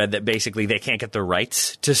one that I read that basically they can't get the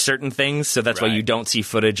rights to certain things, so that's why you don't see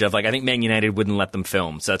footage of. Like, I think Man United wouldn't let them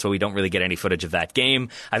film, so that's why we don't really get any footage of that game.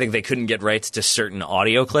 I think they couldn't get rights to certain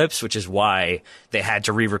audio clips, which is why they had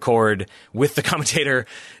to re-record with the commentator,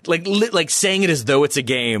 like saying it as though it's a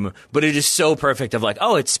game, but it is so perfect of like,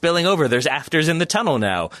 oh, it's spilling over. There's afters in the tunnel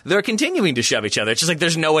now. They're continuing to shove each other. It's just like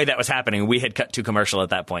there's no way that was happening. We had cut to commercial at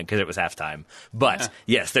that point because it was halftime. But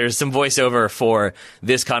yes, there's some voiceover for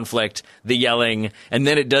this conflict, the yelling, and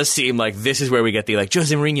then it does seem like this is where we get the like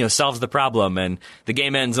Jose Mourinho solves the problem, and the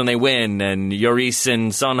game ends when they win, and Lloris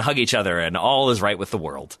and Son hug each other, and all is right with the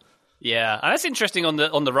world. Yeah, and that's interesting on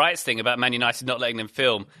the rights thing about Man United not letting them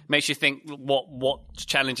film. Makes you think what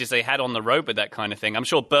challenges they had on the road with that kind of thing. I'm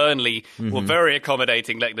sure Burnley were very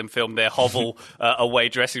accommodating, letting them film their hovel away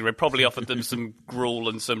dressing room. Probably offered them some gruel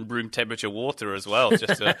and some room temperature water as well,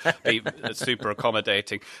 just to be super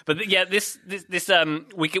accommodating. But this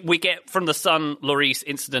we get from the Son Lloris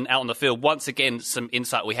incident out on the field once again some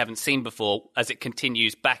insight we haven't seen before as it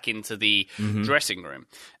continues back into the dressing room,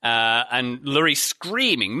 and Lloris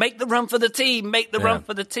screaming, "Make the run for the team, make the run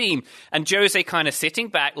for the team." And Jose kind of sitting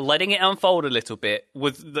back, letting it unfold a little bit.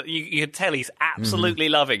 You can tell he's absolutely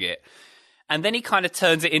loving it. And then he kind of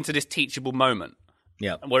turns it into this teachable moment.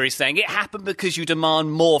 Yeah, where he's saying, it happened because you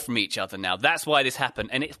demand more from each other now. That's why this happened.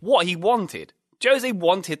 And it's what he wanted. Jose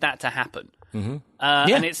wanted that to happen. And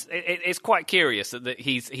it's quite curious that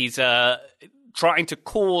he's trying to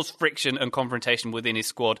cause friction and confrontation within his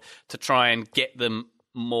squad to try and get them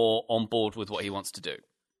more on board with what he wants to do.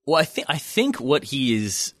 Well, I think what he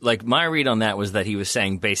is, like, my read on that was that he was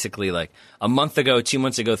saying basically, like, a month ago, 2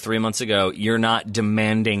 months ago, 3 months ago, you're not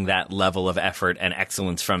demanding that level of effort and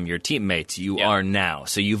excellence from your teammates. You are now.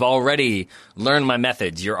 So you've already learned my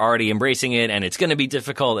methods. You're already embracing it, and it's going to be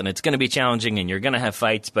difficult, and it's going to be challenging, and you're going to have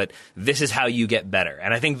fights, but this is how you get better.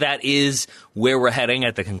 And I think that is where we're heading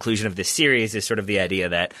at the conclusion of this series, is sort of the idea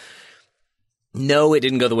that, no, it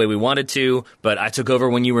didn't go the way we wanted to, but I took over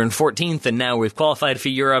when you were in 14th, and now we've qualified for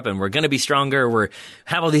Europe, and we're going to be stronger. We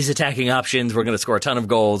have all these attacking options. We're going to score a ton of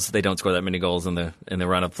goals. They don't score that many goals in the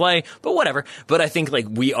run of play, but whatever. But I think like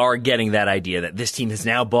we are getting that idea that this team has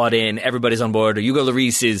now bought in. Everybody's on board. Hugo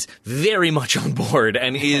Lloris is very much on board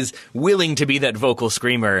and is willing to be that vocal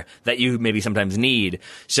screamer that you maybe sometimes need.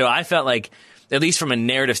 So I felt like, at least from a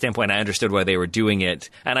narrative standpoint, I understood why they were doing it,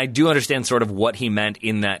 and I do understand sort of what he meant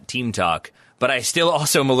in that team talk. But I still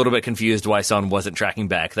also am a little bit confused why Son wasn't tracking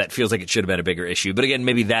back. That feels like it should have been a bigger issue. But again,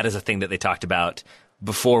 maybe that is a thing that they talked about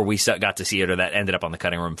before we got to see it, or that ended up on the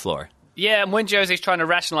cutting room floor. Yeah, and when Josie's trying to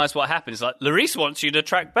rationalise what happened, it's like, Larice wants you to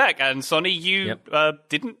track back, and Sonny, you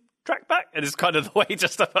didn't track back. And it's kind of the way he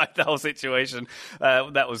justified the whole situation.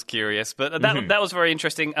 That was curious. But that was very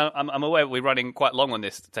interesting. I'm aware we're running quite long on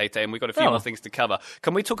this, Tay, and we've got a few more things to cover.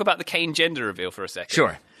 Can we talk about the Kane gender reveal for a second?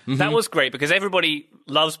 Sure. Mm-hmm. That was great, because everybody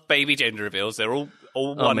loves baby gender reveals. They're all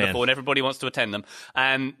wonderful, and everybody wants to attend them.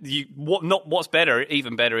 And what's better,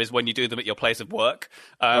 even better, is when you do them at your place of work.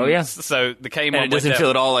 So the Kane one, it doesn't feel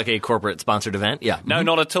at all like a corporate sponsored event. Yeah, no,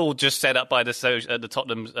 not at all. Just set up by the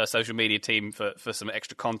Tottenham social media team for some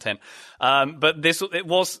extra content. But it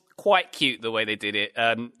was quite cute the way they did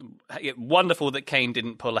it. Wonderful that Kane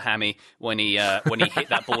didn't pull a hammy when he hit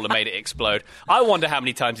that ball and made it explode. I wonder how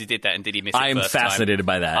many times he did that, and did he miss it? I am fascinated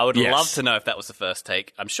by that. I would love to know if that was the first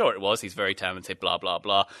take. I'm sure it was. He's very talented, blah, blah,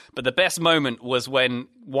 blah. But the best moment was when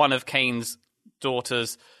one of Kane's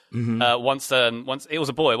daughters, once it was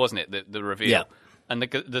a boy, wasn't it, the reveal? Yeah. And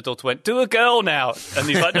the daughter went, "Do a girl now." And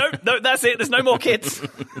he's like, no, that's it. There's no more kids.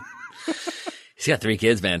 He's got 3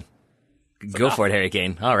 kids, man. Go for it, Harry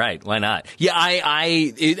Kane. All right, why not? Yeah,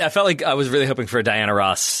 I felt like I was really hoping for a Diana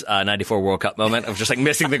Ross 94 World Cup moment of just like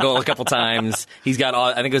missing the goal a couple times. He's got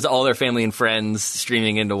I think it was all their family and friends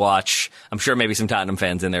streaming in to watch. I'm sure maybe some Tottenham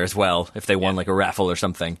fans in there as well if they won like a raffle or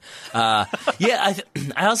something. I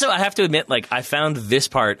have to admit, like, I found this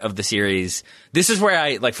part of the series. This is where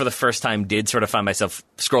I, like, for the first time did sort of find myself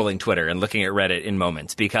scrolling Twitter and looking at Reddit in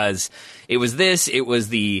moments, because it was the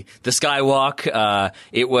Skywalk,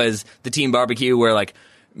 it was the team barbecue where, like,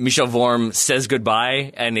 Michel Vorm says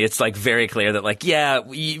goodbye, and it's, like, very clear that, like, yeah,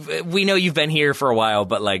 we know you've been here for a while,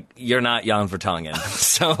 but, like, you're not Jan Vertonghen.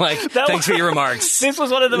 So, like, thanks for your remarks. This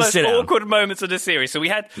was one of the most awkward moments of the series. So we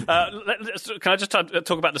had, can I just talk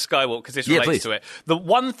about the Skywalk, because this relates to it. The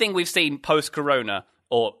one thing we've seen post-corona,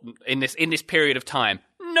 or in this period of time,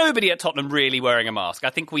 nobody at Tottenham really wearing a mask. I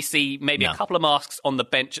think we see maybe a couple of masks on the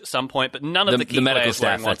bench at some point, but none of the key medical players staff,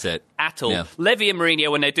 wearing one that's it. at all. Yeah. Levy and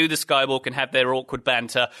Mourinho, when they do the Skywalk and have their awkward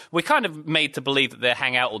banter, we're kind of made to believe that they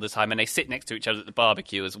hang out all the time, and they sit next to each other at the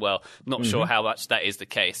barbecue as well. Not sure how much that is the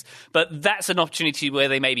case. But that's an opportunity where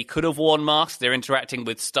they maybe could have worn masks. They're interacting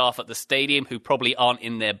with staff at the stadium who probably aren't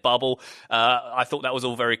in their bubble. I thought that was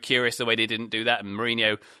all very curious, the way they didn't do that. And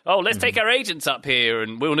Mourinho, let's take our agents up here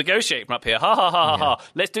and we'll negotiate from up here. Ha, ha, ha, ha, ha.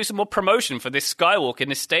 Let's do some more promotion for this Skywalk in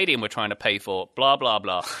this stadium we're trying to pay for. Blah, blah,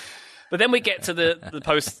 blah. But then we get to the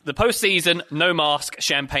postseason no mask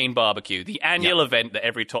champagne barbecue, the annual event that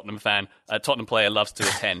every Tottenham player loves to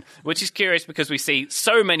attend, which is curious because we see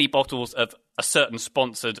so many bottles of a certain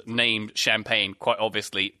sponsored named champagne, quite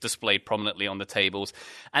obviously displayed prominently on the tables.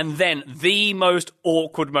 And then the most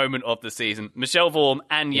awkward moment of the season, Michel Vorm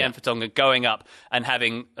and Jan Vertonghen going up and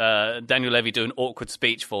having Daniel Levy do an awkward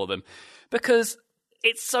speech for them, because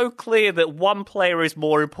it's so clear that one player is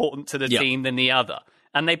more important to the team than the other.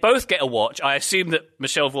 And they both get a watch. I assume that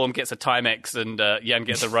Michel Vorm gets a Timex and Jan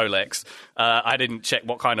gets a Rolex. I didn't check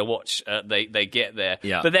what kind of watch they get there.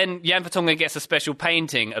 Yeah. But then Jan Vertonghen gets a special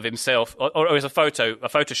painting of himself, or is a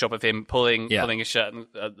Photoshop of him pulling his shirt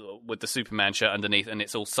with the Superman shirt underneath, and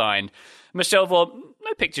it's all signed. Michel Vorm,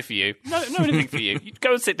 no picture for you. No anything for you.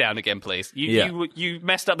 Go and sit down again, please. You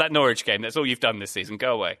messed up that Norwich game. That's all you've done this season.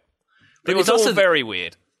 Go away. It was also very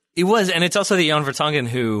weird. It was, and it's also the Jan Vertonghen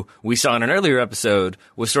who we saw in an earlier episode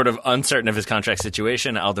was sort of uncertain of his contract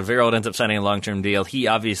situation. Alderweireld ends up signing a long-term deal. He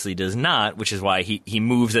obviously does not, which is why he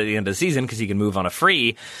moves at the end of the season, because he can move on a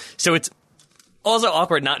free. So it's also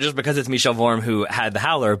awkward, not just because it's Michel Vorm who had the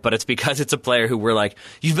howler, but it's because it's a player who we're like,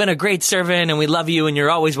 you've been a great servant and we love you and you're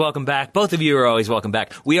always welcome back. Both of you are always welcome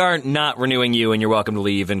back. We are not renewing you and you're welcome to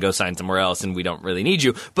leave and go sign somewhere else and we don't really need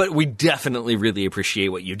you, but we definitely really appreciate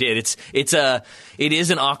what you did. It is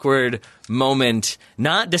an awkward moment,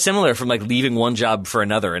 not dissimilar from like leaving one job for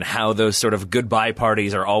another, and how those sort of goodbye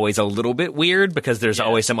parties are always a little bit weird because there's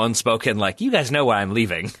always some unspoken, like, you guys know why I'm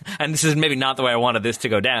leaving. And this is maybe not the way I wanted this to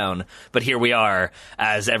go down, but here we are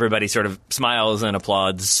as everybody sort of smiles and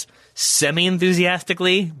applauds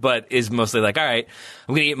semi-enthusiastically, but is mostly like, all right,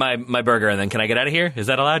 I'm going to eat my burger and then can I get out of here? Is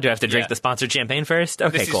that allowed? Do I have to drink the sponsored champagne first?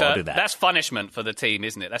 Okay, cool, I'll do that. That's punishment for the team,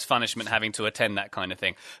 isn't it? That's punishment having to attend that kind of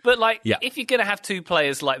thing. But, like, if you're going to have two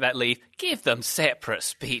players like that leave, give them separate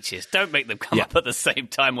speeches. Don't make them come up at the same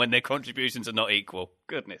time when their contributions are not equal.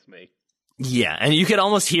 Goodness me. Yeah, and you could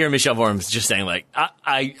almost hear Michel Vorm just saying, like,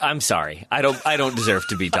 I'm sorry, I don't deserve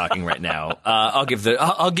to be talking right now.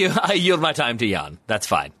 I yield my time to Jan. That's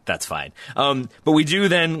fine. But we do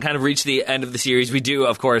then kind of reach the end of the series. We do,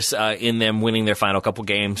 of course, in them winning their final couple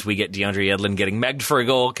games, we get DeAndre Yedlin getting megged for a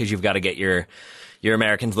goal because you've got to get your your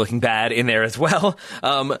Americans looking bad in there as well.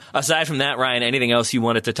 Aside from that, Ryan, anything else you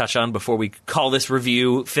wanted to touch on before we call this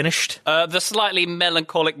review finished? The slightly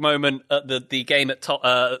melancholic moment at the game at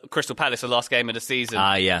Crystal Palace, the last game of the season.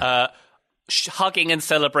 Hugging and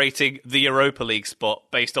celebrating the Europa League spot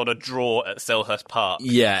based on a draw at Selhurst Park.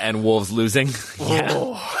 Yeah, and Wolves losing.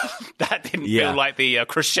 That didn't feel like the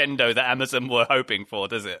crescendo that Amazon were hoping for,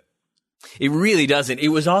 does it? It really doesn't. It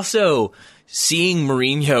was also seeing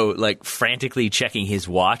Mourinho like frantically checking his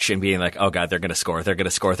watch and being like, oh God, they're going to score. They're going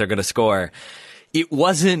to score. They're going to score. It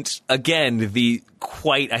wasn't, again,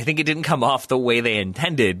 I think it didn't come off the way they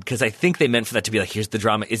intended, because I think they meant for that to be like, here's the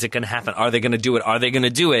drama. Is it going to happen? Are they going to do it? Are they going to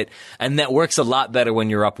do it? And that works a lot better when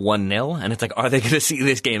you're up 1-0. And it's like, are they going to see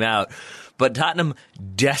this game out? But Tottenham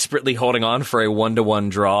desperately holding on for a 1-1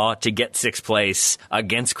 draw to get sixth place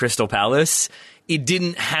against Crystal Palace. It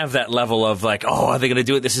didn't have that level of like, oh, are they going to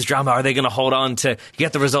do it? This is drama. Are they going to hold on to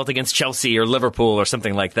get the result against Chelsea or Liverpool or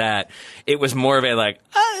something like that? It was more of a like,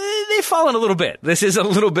 they've fallen a little bit. This is a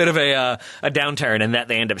little bit of a downturn, and that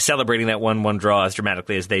they end up celebrating that 1-1 draw as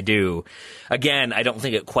dramatically as they do. Again, I don't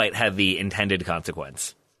think it quite had the intended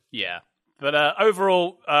consequence. Yeah. But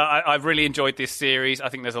overall, I've really enjoyed this series. I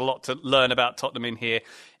think there's a lot to learn about Tottenham in here.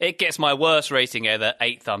 It gets my worst rating ever,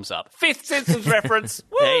 8 thumbs up. 5th Simpsons reference.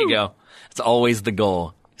 There you go. It's always the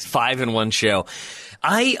goal. It's 5 in one show.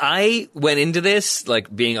 I went into this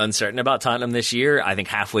like being uncertain about Tottenham this year. I think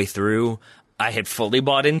halfway through, I had fully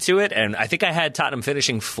bought into it, and I think I had Tottenham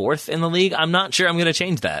finishing 4th in the league. I'm not sure I'm going to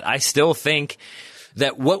change that. I still think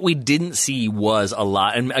that what we didn't see was a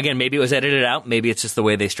lot. And again, maybe it was edited out. Maybe it's just the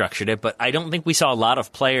way they structured it. But I don't think we saw a lot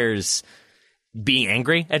of players being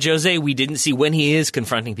angry at Jose. We didn't see when he is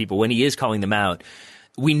confronting people, when he is calling them out.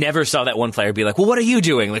 We never saw that one player be like, well, what are you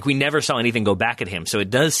doing? Like, we never saw anything go back at him. So it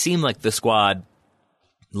does seem like the squad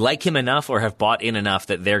like him enough or have bought in enough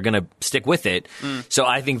that they're going to stick with it. So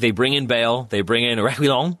I think they bring in Bale. They bring in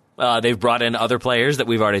Reguilon. They've brought in other players that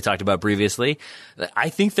we've already talked about previously. I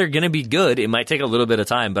think they're going to be good. It might take a little bit of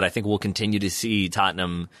time, but I think we'll continue to see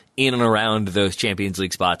Tottenham in and around those Champions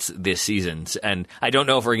League spots this season. And I don't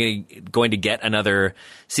know if we're going to get another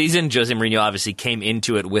season. Jose Mourinho obviously came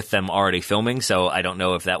into it with them already filming, so I don't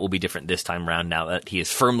know if that will be different this time around now that he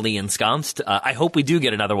is firmly ensconced. I hope we do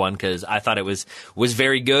get another one, because I thought it was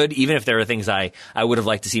very good, even if there are things I would have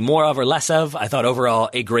liked to see more of or less of. I thought overall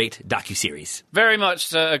a great docuseries. Very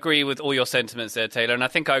much agree with all your sentiments there, Taylor, and I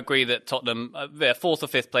think I agree that Tottenham, they're 4th or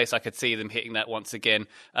 5th place. I could see them hitting that once again,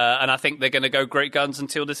 and I think they're going to go great guns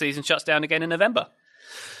until the season shuts down again in November.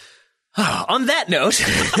 On that note,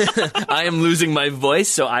 I am losing my voice,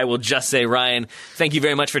 so I will just say, Ryan, thank you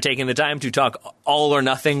very much for taking the time to talk all or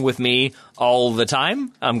nothing with me all the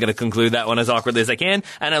time. I'm going to conclude that one as awkwardly as I can,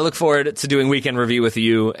 and I look forward to doing Weekend Review with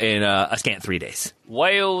you in a scant 3 days.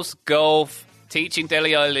 Wales, golf, teaching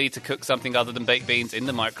Dele Alli to cook something other than baked beans in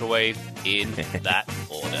the microwave, in that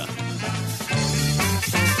order.